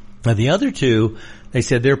 Now, the other 2, they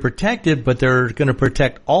said they're protected, but they're going to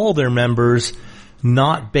protect all their members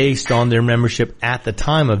not based on their membership at the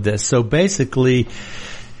time of this. So basically,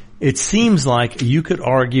 it seems like you could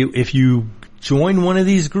argue if you join one of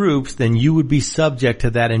these groups, then you would be subject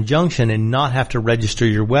to that injunction and not have to register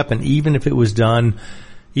your weapon, even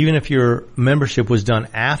if your membership was done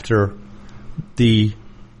after the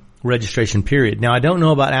registration period. Now, I don't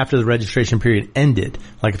know about after the registration period ended.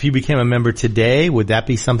 Like, if you became a member today, would that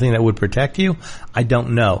be something that would protect you? I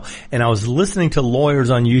don't know. And I was listening to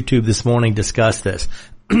lawyers on YouTube this morning discuss this.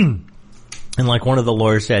 And like one of the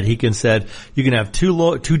lawyers said, you can have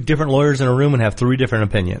two different lawyers in a room and have 3 different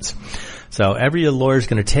opinions. So every lawyer is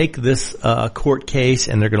going to take this court case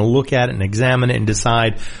and they're going to look at it and examine it and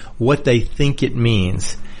decide what they think it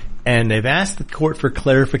means. And they've asked the court for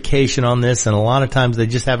clarification on this, and a lot of times they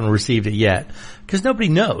just haven't received it yet. Because nobody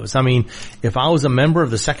knows. I mean, if I was a member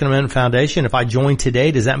of the Second Amendment Foundation, if I joined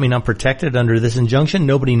today, does that mean I'm protected under this injunction?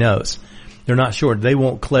 Nobody knows. They're not sure. They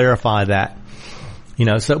won't clarify that.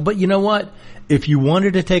 But you know what? If you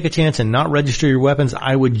wanted to take a chance and not register your weapons,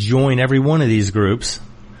 I would join every one of these groups.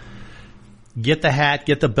 Get the hat,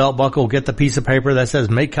 get the belt buckle, get the piece of paper that says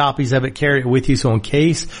make copies of it, carry it with you, so in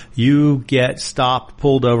case you get stopped,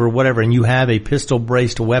 pulled over, whatever, and you have a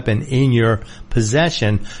pistol-braced weapon in your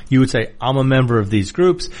possession, you would say, I'm a member of these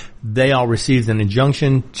groups. They all received an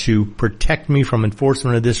injunction to protect me from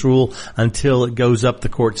enforcement of this rule until it goes up the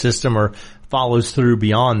court system or follows through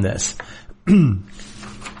beyond this.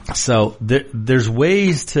 So there's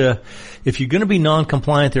ways to, if you're going to be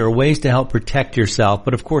non-compliant, there are ways to help protect yourself.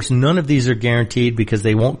 But of course, none of these are guaranteed because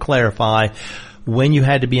they won't clarify when you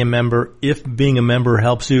had to be a member, if being a member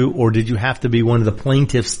helps you, or did you have to be one of the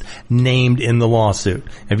plaintiffs named in the lawsuit?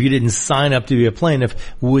 If you didn't sign up to be a plaintiff,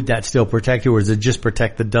 would that still protect you, or does it just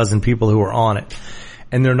protect the dozen people who are on it?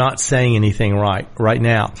 And they're not saying anything right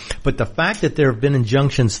now. But the fact that there have been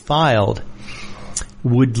injunctions filed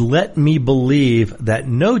would let me believe that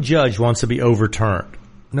no judge wants to be overturned.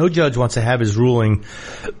 No judge wants to have his ruling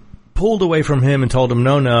pulled away from him and told him,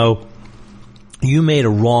 no, you made a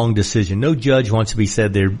wrong decision. No judge wants to be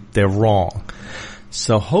said they're wrong.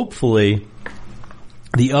 So hopefully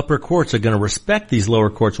the upper courts are going to respect these lower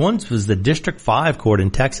courts. One was the District 5 court in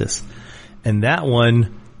Texas, and that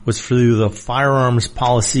one was through the Firearms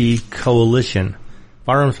Policy Coalition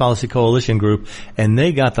group, and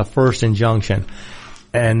they got the first injunction.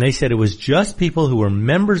 And they said it was just people who were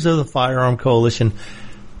members of the Firearm Coalition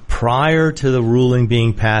prior to the ruling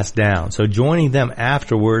being passed down. So joining them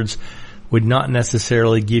afterwards would not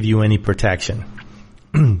necessarily give you any protection.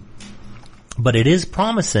 But it is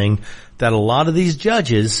promising that a lot of these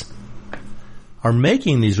judges are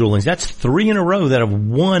making these rulings. That's 3 in a row that have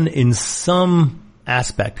won in some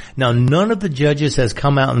aspect. Now, none of the judges has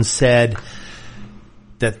come out and said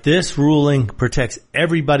that this ruling protects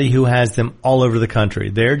everybody who has them all over the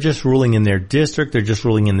country. They're just ruling in their district. They're just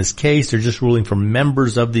ruling in this case. They're just ruling for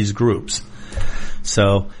members of these groups.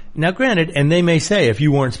 So, now granted, and they may say if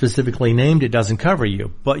you weren't specifically named, it doesn't cover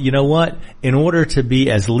you. But you know what? In order to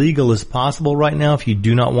be as legal as possible right now, if you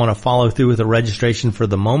do not want to follow through with the registration for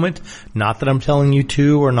the moment, not that I'm telling you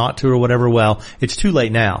to or not to or whatever, well, it's too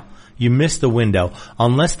late now. You missed the window.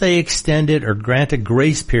 Unless they extend it or grant a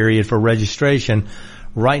grace period for registration,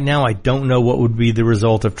 right now, I don't know what would be the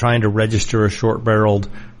result of trying to register a short-barreled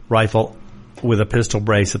rifle with a pistol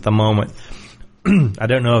brace at the moment. I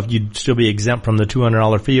don't know if you'd still be exempt from the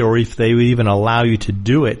 $200 fee, or if they would even allow you to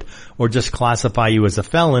do it, or just classify you as a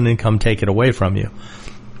felon and come take it away from you.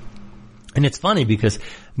 And it's funny because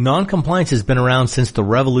non-compliance has been around since the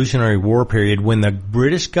Revolutionary War period, when the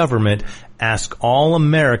British government asked all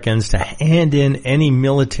Americans to hand in any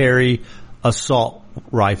military assault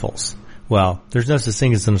rifles. Well, there's no such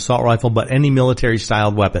thing as an assault rifle, but any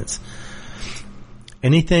military-styled weapons.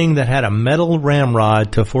 Anything that had a metal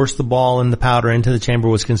ramrod to force the ball and the powder into the chamber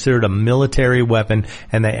was considered a military weapon,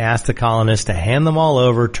 and they asked the colonists to hand them all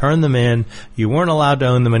over, turn them in. You weren't allowed to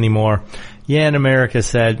own them anymore. Yeah, and America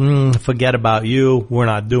said, forget about you, we're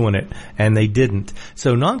not doing it. And they didn't.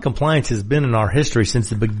 So non-compliance has been in our history since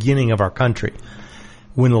the beginning of our country.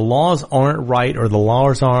 When the laws aren't right or the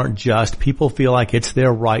laws aren't just, people feel like it's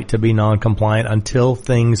their right to be non-compliant until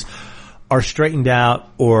things are straightened out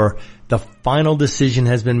or the final decision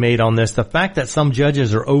has been made on this. The fact that some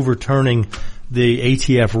judges are overturning the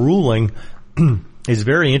ATF ruling is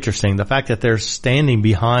very interesting. The fact that they're standing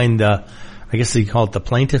behind the, I guess you call it the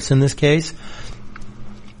plaintiffs in this case,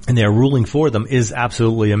 and they're ruling for them is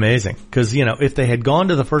absolutely amazing. Because, if they had gone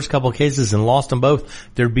to the first couple of cases and lost them both,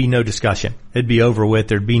 there'd be no discussion. It'd be over with.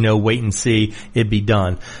 There'd be no wait and see. It'd be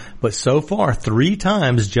done. But so far, 3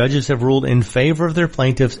 times, judges have ruled in favor of their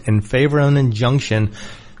plaintiffs, in favor of an injunction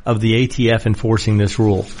of the ATF enforcing this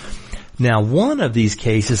rule. Now, one of these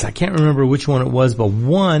cases, I can't remember which one it was, but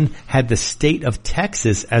one had the state of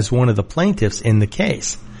Texas as one of the plaintiffs in the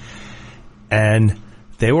case. And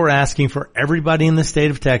they were asking for everybody in the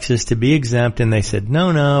state of Texas to be exempt, and they said,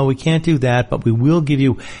 no, we can't do that, but we will give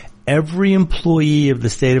you every employee of the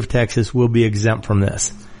state of Texas will be exempt from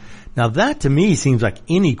this. Now, that to me seems like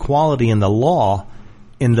inequality in the law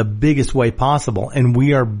in the biggest way possible, and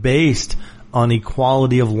we are based on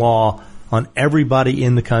equality of law on everybody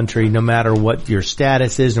in the country, no matter what your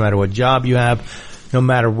status is, no matter what job you have, no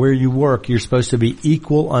matter where you work, you're supposed to be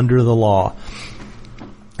equal under the law.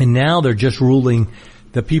 And now they're just ruling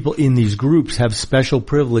the people in these groups have special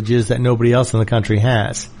privileges that nobody else in the country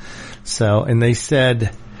has. So, and they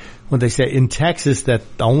said, when they say in Texas that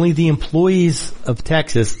only the employees of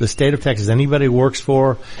Texas, the state of Texas, anybody who works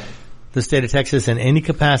for the state of Texas in any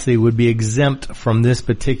capacity would be exempt from this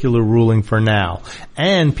particular ruling for now.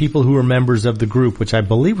 And people who are members of the group, which I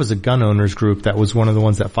believe was a gun owners group, that was one of the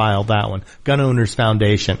ones that filed that one, Gun Owners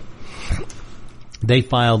Foundation. They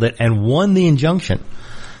filed it and won the injunction.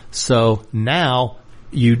 So now,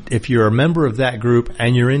 if you're a member of that group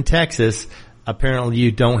and you're in Texas, apparently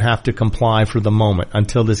you don't have to comply for the moment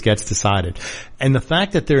until this gets decided. And the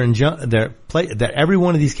fact that that every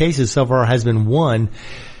one of these cases so far has been won,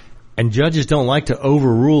 and judges don't like to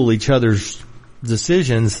overrule each other's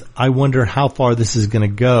decisions, I wonder how far this is going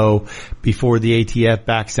to go before the ATF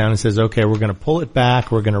backs down and says, okay, we're going to pull it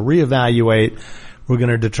back, we're going to reevaluate, we're going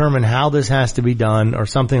to determine how this has to be done, or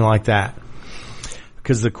something like that.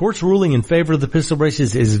 Because the court's ruling in favor of the pistol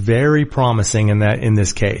braces is very promising in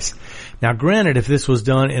this case. Now, granted, if this was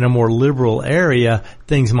done in a more liberal area,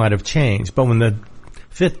 things might have changed. But when the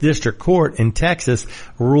 5th District Court in Texas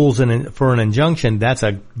rules for an injunction, that's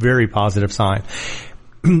a very positive sign.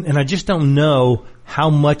 And I just don't know how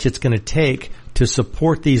much it's going to take to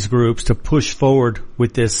support these groups to push forward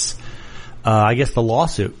with this, the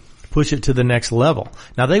lawsuit, push it to the next level.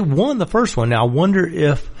 Now, they won the first one. Now, I wonder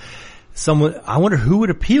who would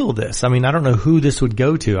appeal this. I mean, I don't know who this would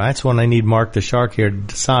go to. That's when I need Mark the Shark here to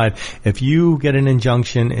decide. If you get an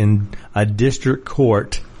injunction in a district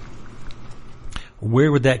court,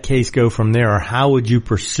 where would that case go from there, or how would you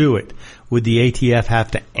pursue it? Would the ATF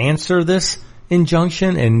have to answer this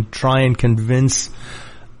injunction and try and convince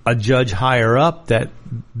a judge higher up that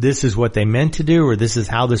this is what they meant to do, or this is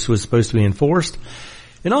how this was supposed to be enforced?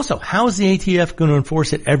 And also, how is the ATF going to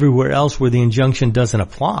enforce it everywhere else where the injunction doesn't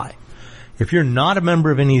apply? If you're not a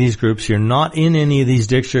member of any of these groups, you're not in any of these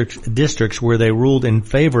districts where they ruled in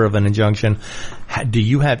favor of an injunction, do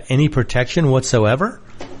you have any protection whatsoever?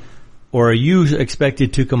 Or are you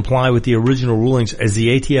expected to comply with the original rulings? Is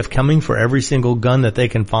the ATF coming for every single gun that they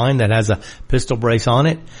can find that has a pistol brace on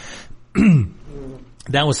it?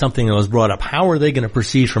 That was something that was brought up. How are they going to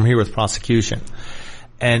proceed from here with prosecution?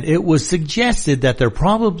 And it was suggested that they're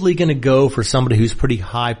probably going to go for somebody who's pretty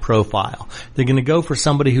high profile. They're going to go for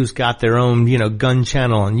somebody who's got their own, gun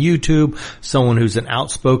channel on YouTube, someone who's an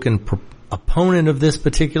outspoken opponent of this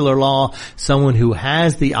particular law, someone who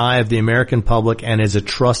has the eye of the American public and is a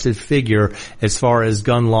trusted figure as far as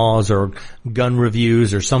gun laws or gun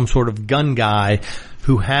reviews, or some sort of gun guy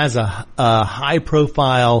who has a high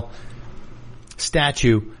profile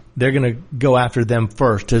statue. They're going to go after them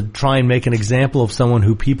first to try and make an example of someone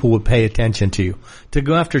who people would pay attention to. To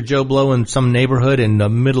go after Joe Blow in some neighborhood in the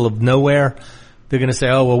middle of nowhere, they're going to say,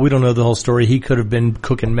 oh, well, we don't know the whole story. He could have been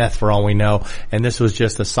cooking meth for all we know, and this was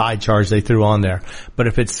just a side charge they threw on there. But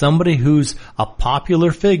if it's somebody who's a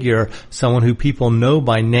popular figure, someone who people know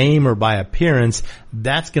by name or by appearance,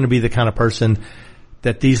 that's going to be the kind of person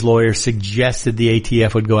that these lawyers suggested the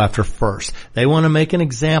ATF would go after first. They want to make an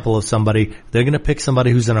example of somebody. They're going to pick somebody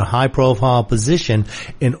who's in a high-profile position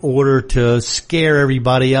in order to scare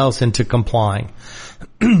everybody else into complying.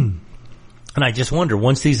 And I just wonder,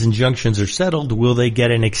 once these injunctions are settled, will they get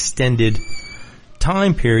an extended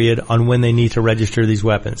time period on when they need to register these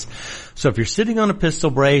weapons? So if you're sitting on a pistol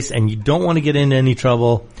brace and you don't want to get into any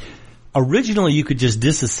trouble, originally you could just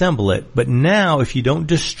disassemble it, but now if you don't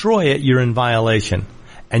destroy it, you're in violation.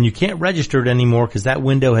 And you can't register it anymore because that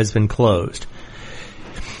window has been closed.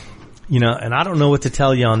 And I don't know what to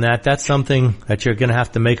tell you on that. That's something that you're going to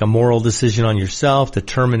have to make a moral decision on yourself,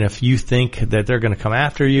 determine if you think that they're going to come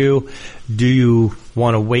after you. Do you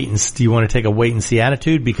want to take a wait and see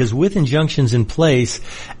attitude? Because with injunctions in place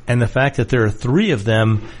and the fact that there are 3 of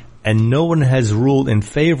them and no one has ruled in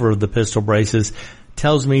favor of the pistol braces,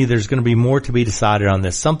 tells me there's going to be more to be decided on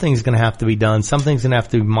this. Something's going to have to be done. Something's going to have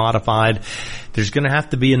to be modified. There's going to have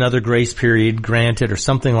to be another grace period granted or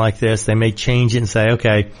something like this. They may change it and say,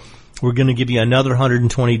 okay, we're going to give you another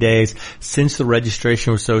 120 days since the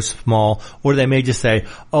registration was so small. Or they may just say,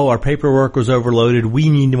 oh, our paperwork was overloaded. We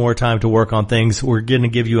need more time to work on things. We're going to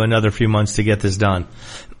give you another few months to get this done.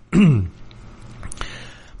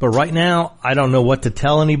 But right now, I don't know what to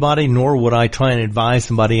tell anybody, nor would I try and advise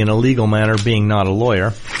somebody in a legal manner, being not a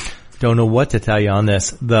lawyer. Don't know what to tell you on this.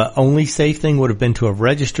 The only safe thing would have been to have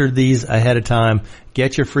registered these ahead of time,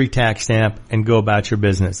 get your free tax stamp, and go about your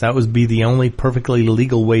business. That would be the only perfectly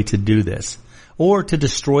legal way to do this. Or to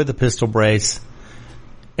destroy the pistol brace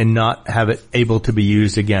and not have it able to be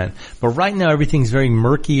used again. But right now, everything's very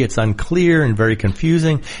murky. It's unclear and very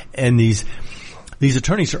confusing. And these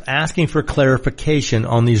attorneys are asking for clarification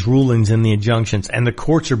on these rulings and the injunctions. And the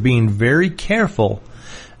courts are being very careful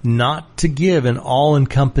not to give an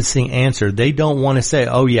all-encompassing answer. They don't want to say,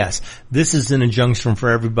 oh yes, this is an injunction for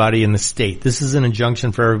everybody in the state. This is an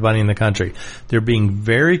injunction for everybody in the country. They're being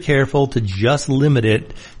very careful to just limit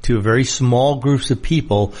it to a very small groups of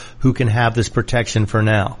people who can have this protection for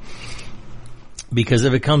now. Because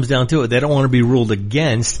if it comes down to it, they don't want to be ruled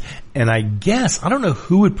against. And I don't know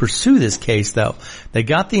who would pursue this case though. They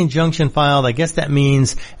got the injunction filed. I guess that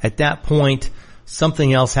means at that point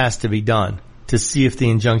something else has to be done to see if the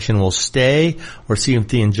injunction will stay or see if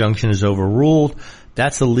the injunction is overruled.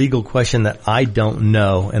 That's a legal question that I don't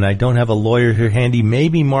know, and I don't have a lawyer here handy.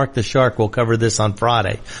 Maybe Mark the Shark will cover this on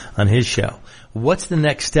Friday on his show. What's the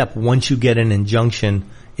next step once you get an injunction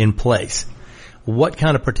in place? What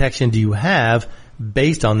kind of protection do you have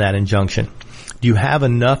based on that injunction? Do you have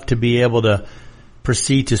enough to be able to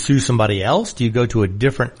proceed to sue somebody else? Do you go to a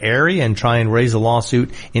different area and try and raise a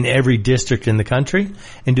lawsuit in every district in the country?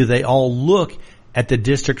 And do they all look at the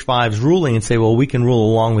District 5's ruling and say, well, we can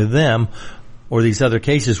rule along with them, or these other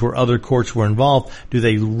cases where other courts were involved? Do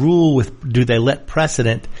they let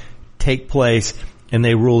precedent take place and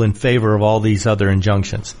they rule in favor of all these other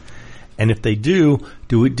injunctions? And if they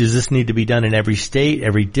does this need to be done in every state,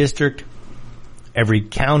 every district, every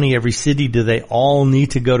county, every city? Do they all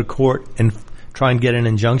need to go to court and try and get an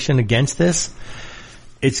injunction against this?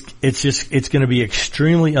 It's going to be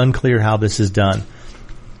extremely unclear how this is done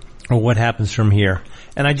or what happens from here.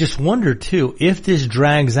 And I just wonder too, if this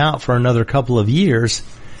drags out for another couple of years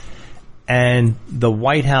and the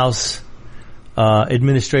White House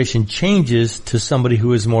administration changes to somebody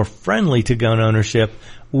who is more friendly to gun ownership,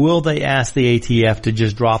 will they ask the ATF to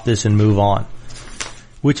just drop this and move on?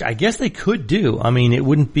 Which I guess they could do. I mean, it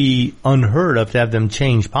wouldn't be unheard of to have them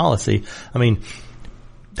change policy. I mean,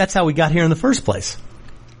 that's how we got here in the first place.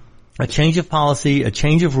 A change of policy, a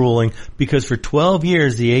change of ruling, because for 12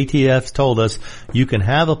 years the ATF's told us you can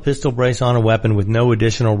have a pistol brace on a weapon with no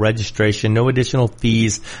additional registration, no additional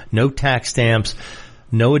fees, no tax stamps,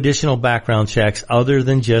 no additional background checks other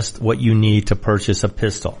than just what you need to purchase a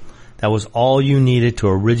pistol. That was all you needed to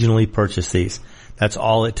originally purchase these. That's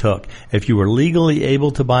all it took. If you were legally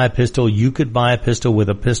able to buy a pistol, you could buy a pistol with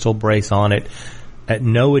a pistol brace on it at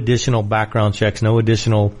no additional background checks, no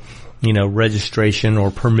additional, registration or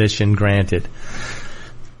permission granted.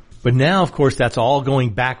 But now, of course, that's all going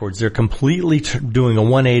backwards. They're completely doing a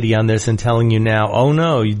 180 on this and telling you now, oh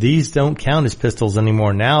no, these don't count as pistols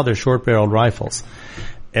anymore. Now they're short-barreled rifles.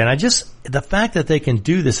 And the fact that they can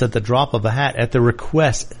do this at the drop of a hat, at the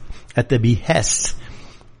request, at the behest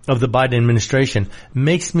of the Biden administration,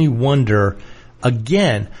 makes me wonder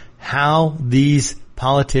again how these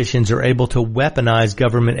politicians are able to weaponize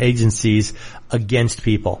government agencies against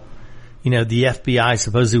people. The FBI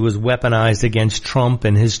supposedly was weaponized against Trump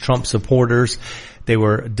and his Trump supporters. They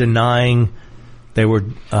were denying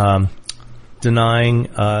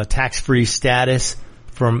tax-free status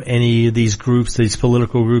from any of these groups, these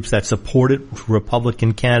political groups that supported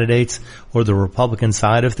Republican candidates or the Republican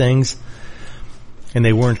side of things. And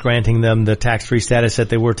they weren't granting them the tax-free status that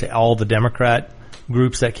they were to all the Democrat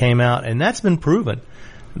groups that came out. And that's been proven.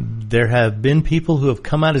 There have been people who have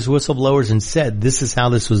come out as whistleblowers and said this is how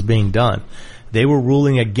this was being done. They were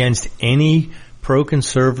ruling against any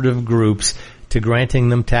pro-conservative groups to granting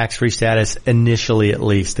them tax-free status initially, at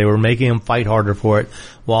least. They were making them fight harder for it.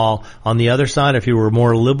 While on the other side, if you were a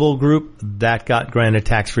more liberal group, that got granted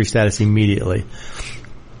tax-free status immediately.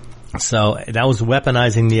 So that was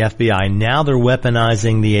weaponizing the FBI. Now they're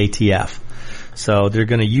weaponizing the ATF. So they're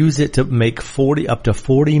going to use it to make up to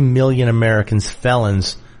 40 million Americans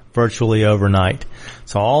felons virtually overnight.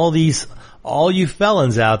 So all you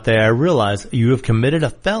felons out there, realize you have committed a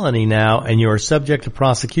felony now and you are subject to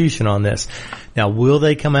prosecution on this. Now, will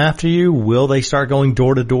they come after you? Will they start going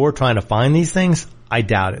door to door trying to find these things? I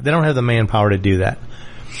doubt it. They don't have the manpower to do that.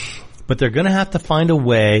 But they're going to have to find a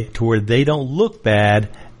way to where they don't look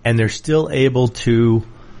bad and they're still able to,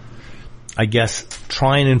 I guess,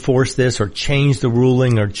 try and enforce this or change the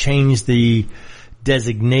ruling or change the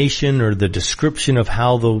designation or the description of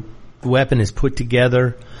how the weapon is put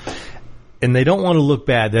together. And they don't want to look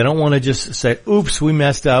bad. They don't want to just say, oops, we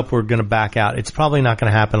messed up, we're going to back out. It's probably not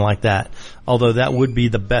going to happen like that. Although that would be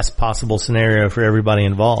the best possible scenario for everybody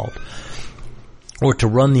involved. Or to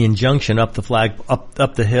run the injunction up the flag,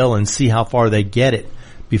 up the hill and see how far they get it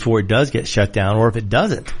before it does get shut down, or if it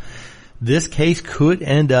doesn't. This case could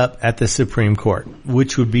end up at the Supreme Court,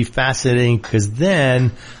 which would be fascinating, because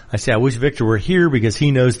then I wish Victor were here, because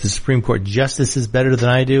he knows the Supreme Court justices better than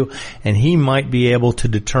I do, and he might be able to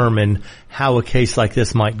determine how a case like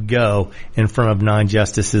this might go in front of 9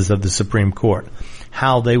 justices of the Supreme Court.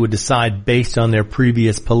 How they would decide based on their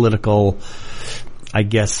previous political,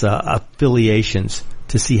 affiliations,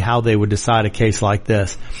 to see how they would decide a case like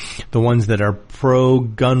this. The ones that are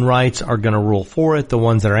pro-gun rights are going to rule for it. The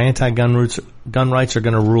ones that are anti-gun rights are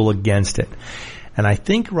going to rule against it. And I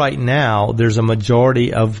think right now there's a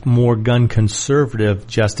majority of more gun conservative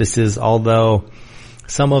justices, although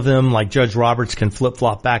some of them, like Judge Roberts, can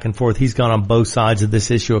flip-flop back and forth. He's gone on both sides of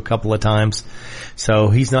this issue a couple of times, so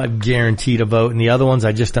he's not guaranteed a vote. And the other ones,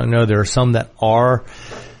 I just don't know. There are some that are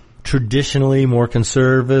traditionally more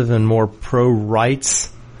conservative and more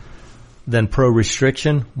pro-rights than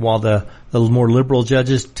pro-restriction, while the more liberal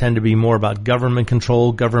judges tend to be more about government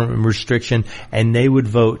control, government restriction, and they would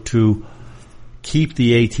vote to keep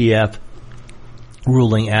the ATF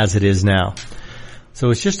ruling as it is now.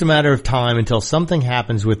 So it's just a matter of time until something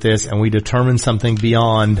happens with this and we determine something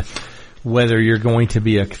beyond whether you're going to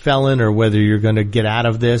be a felon or whether you're going to get out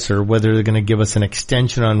of this or whether they're going to give us an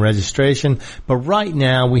extension on registration. But right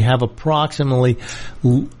now we have approximately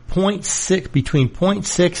between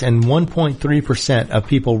 0.6 and 1.3% of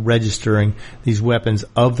people registering these weapons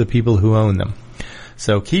of the people who own them.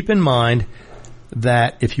 So keep in mind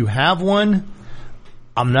that if you have one,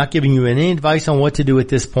 I'm not giving you any advice on what to do at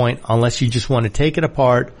this point unless you just want to take it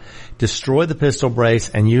apart, destroy the pistol brace,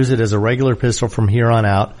 and use it as a regular pistol from here on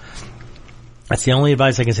out. That's the only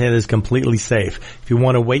advice I can say that is completely safe. If you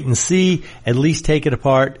want to wait and see, at least take it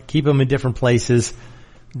apart, keep them in different places,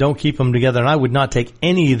 don't keep them together. And I would not take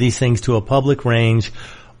any of these things to a public range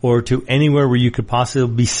or to anywhere where you could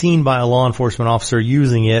possibly be seen by a law enforcement officer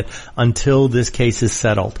using it until this case is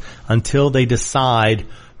settled, until they decide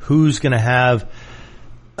who's going to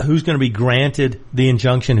be granted the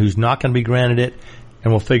injunction, who's not going to be granted it,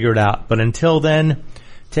 and we'll figure it out. But until then,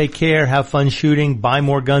 take care, have fun shooting, buy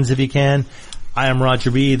more guns if you can. I am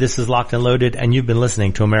Roger B. This is Locked and Loaded, and you've been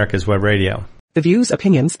listening to America's Web Radio. The views,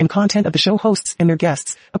 opinions, and content of the show hosts and their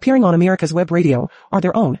guests appearing on America's Web Radio are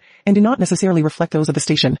their own and do not necessarily reflect those of the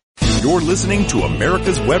station. You're listening to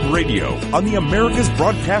America's Web Radio on the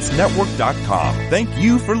AmericasBroadcastNetwork.com. Thank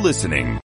you for listening.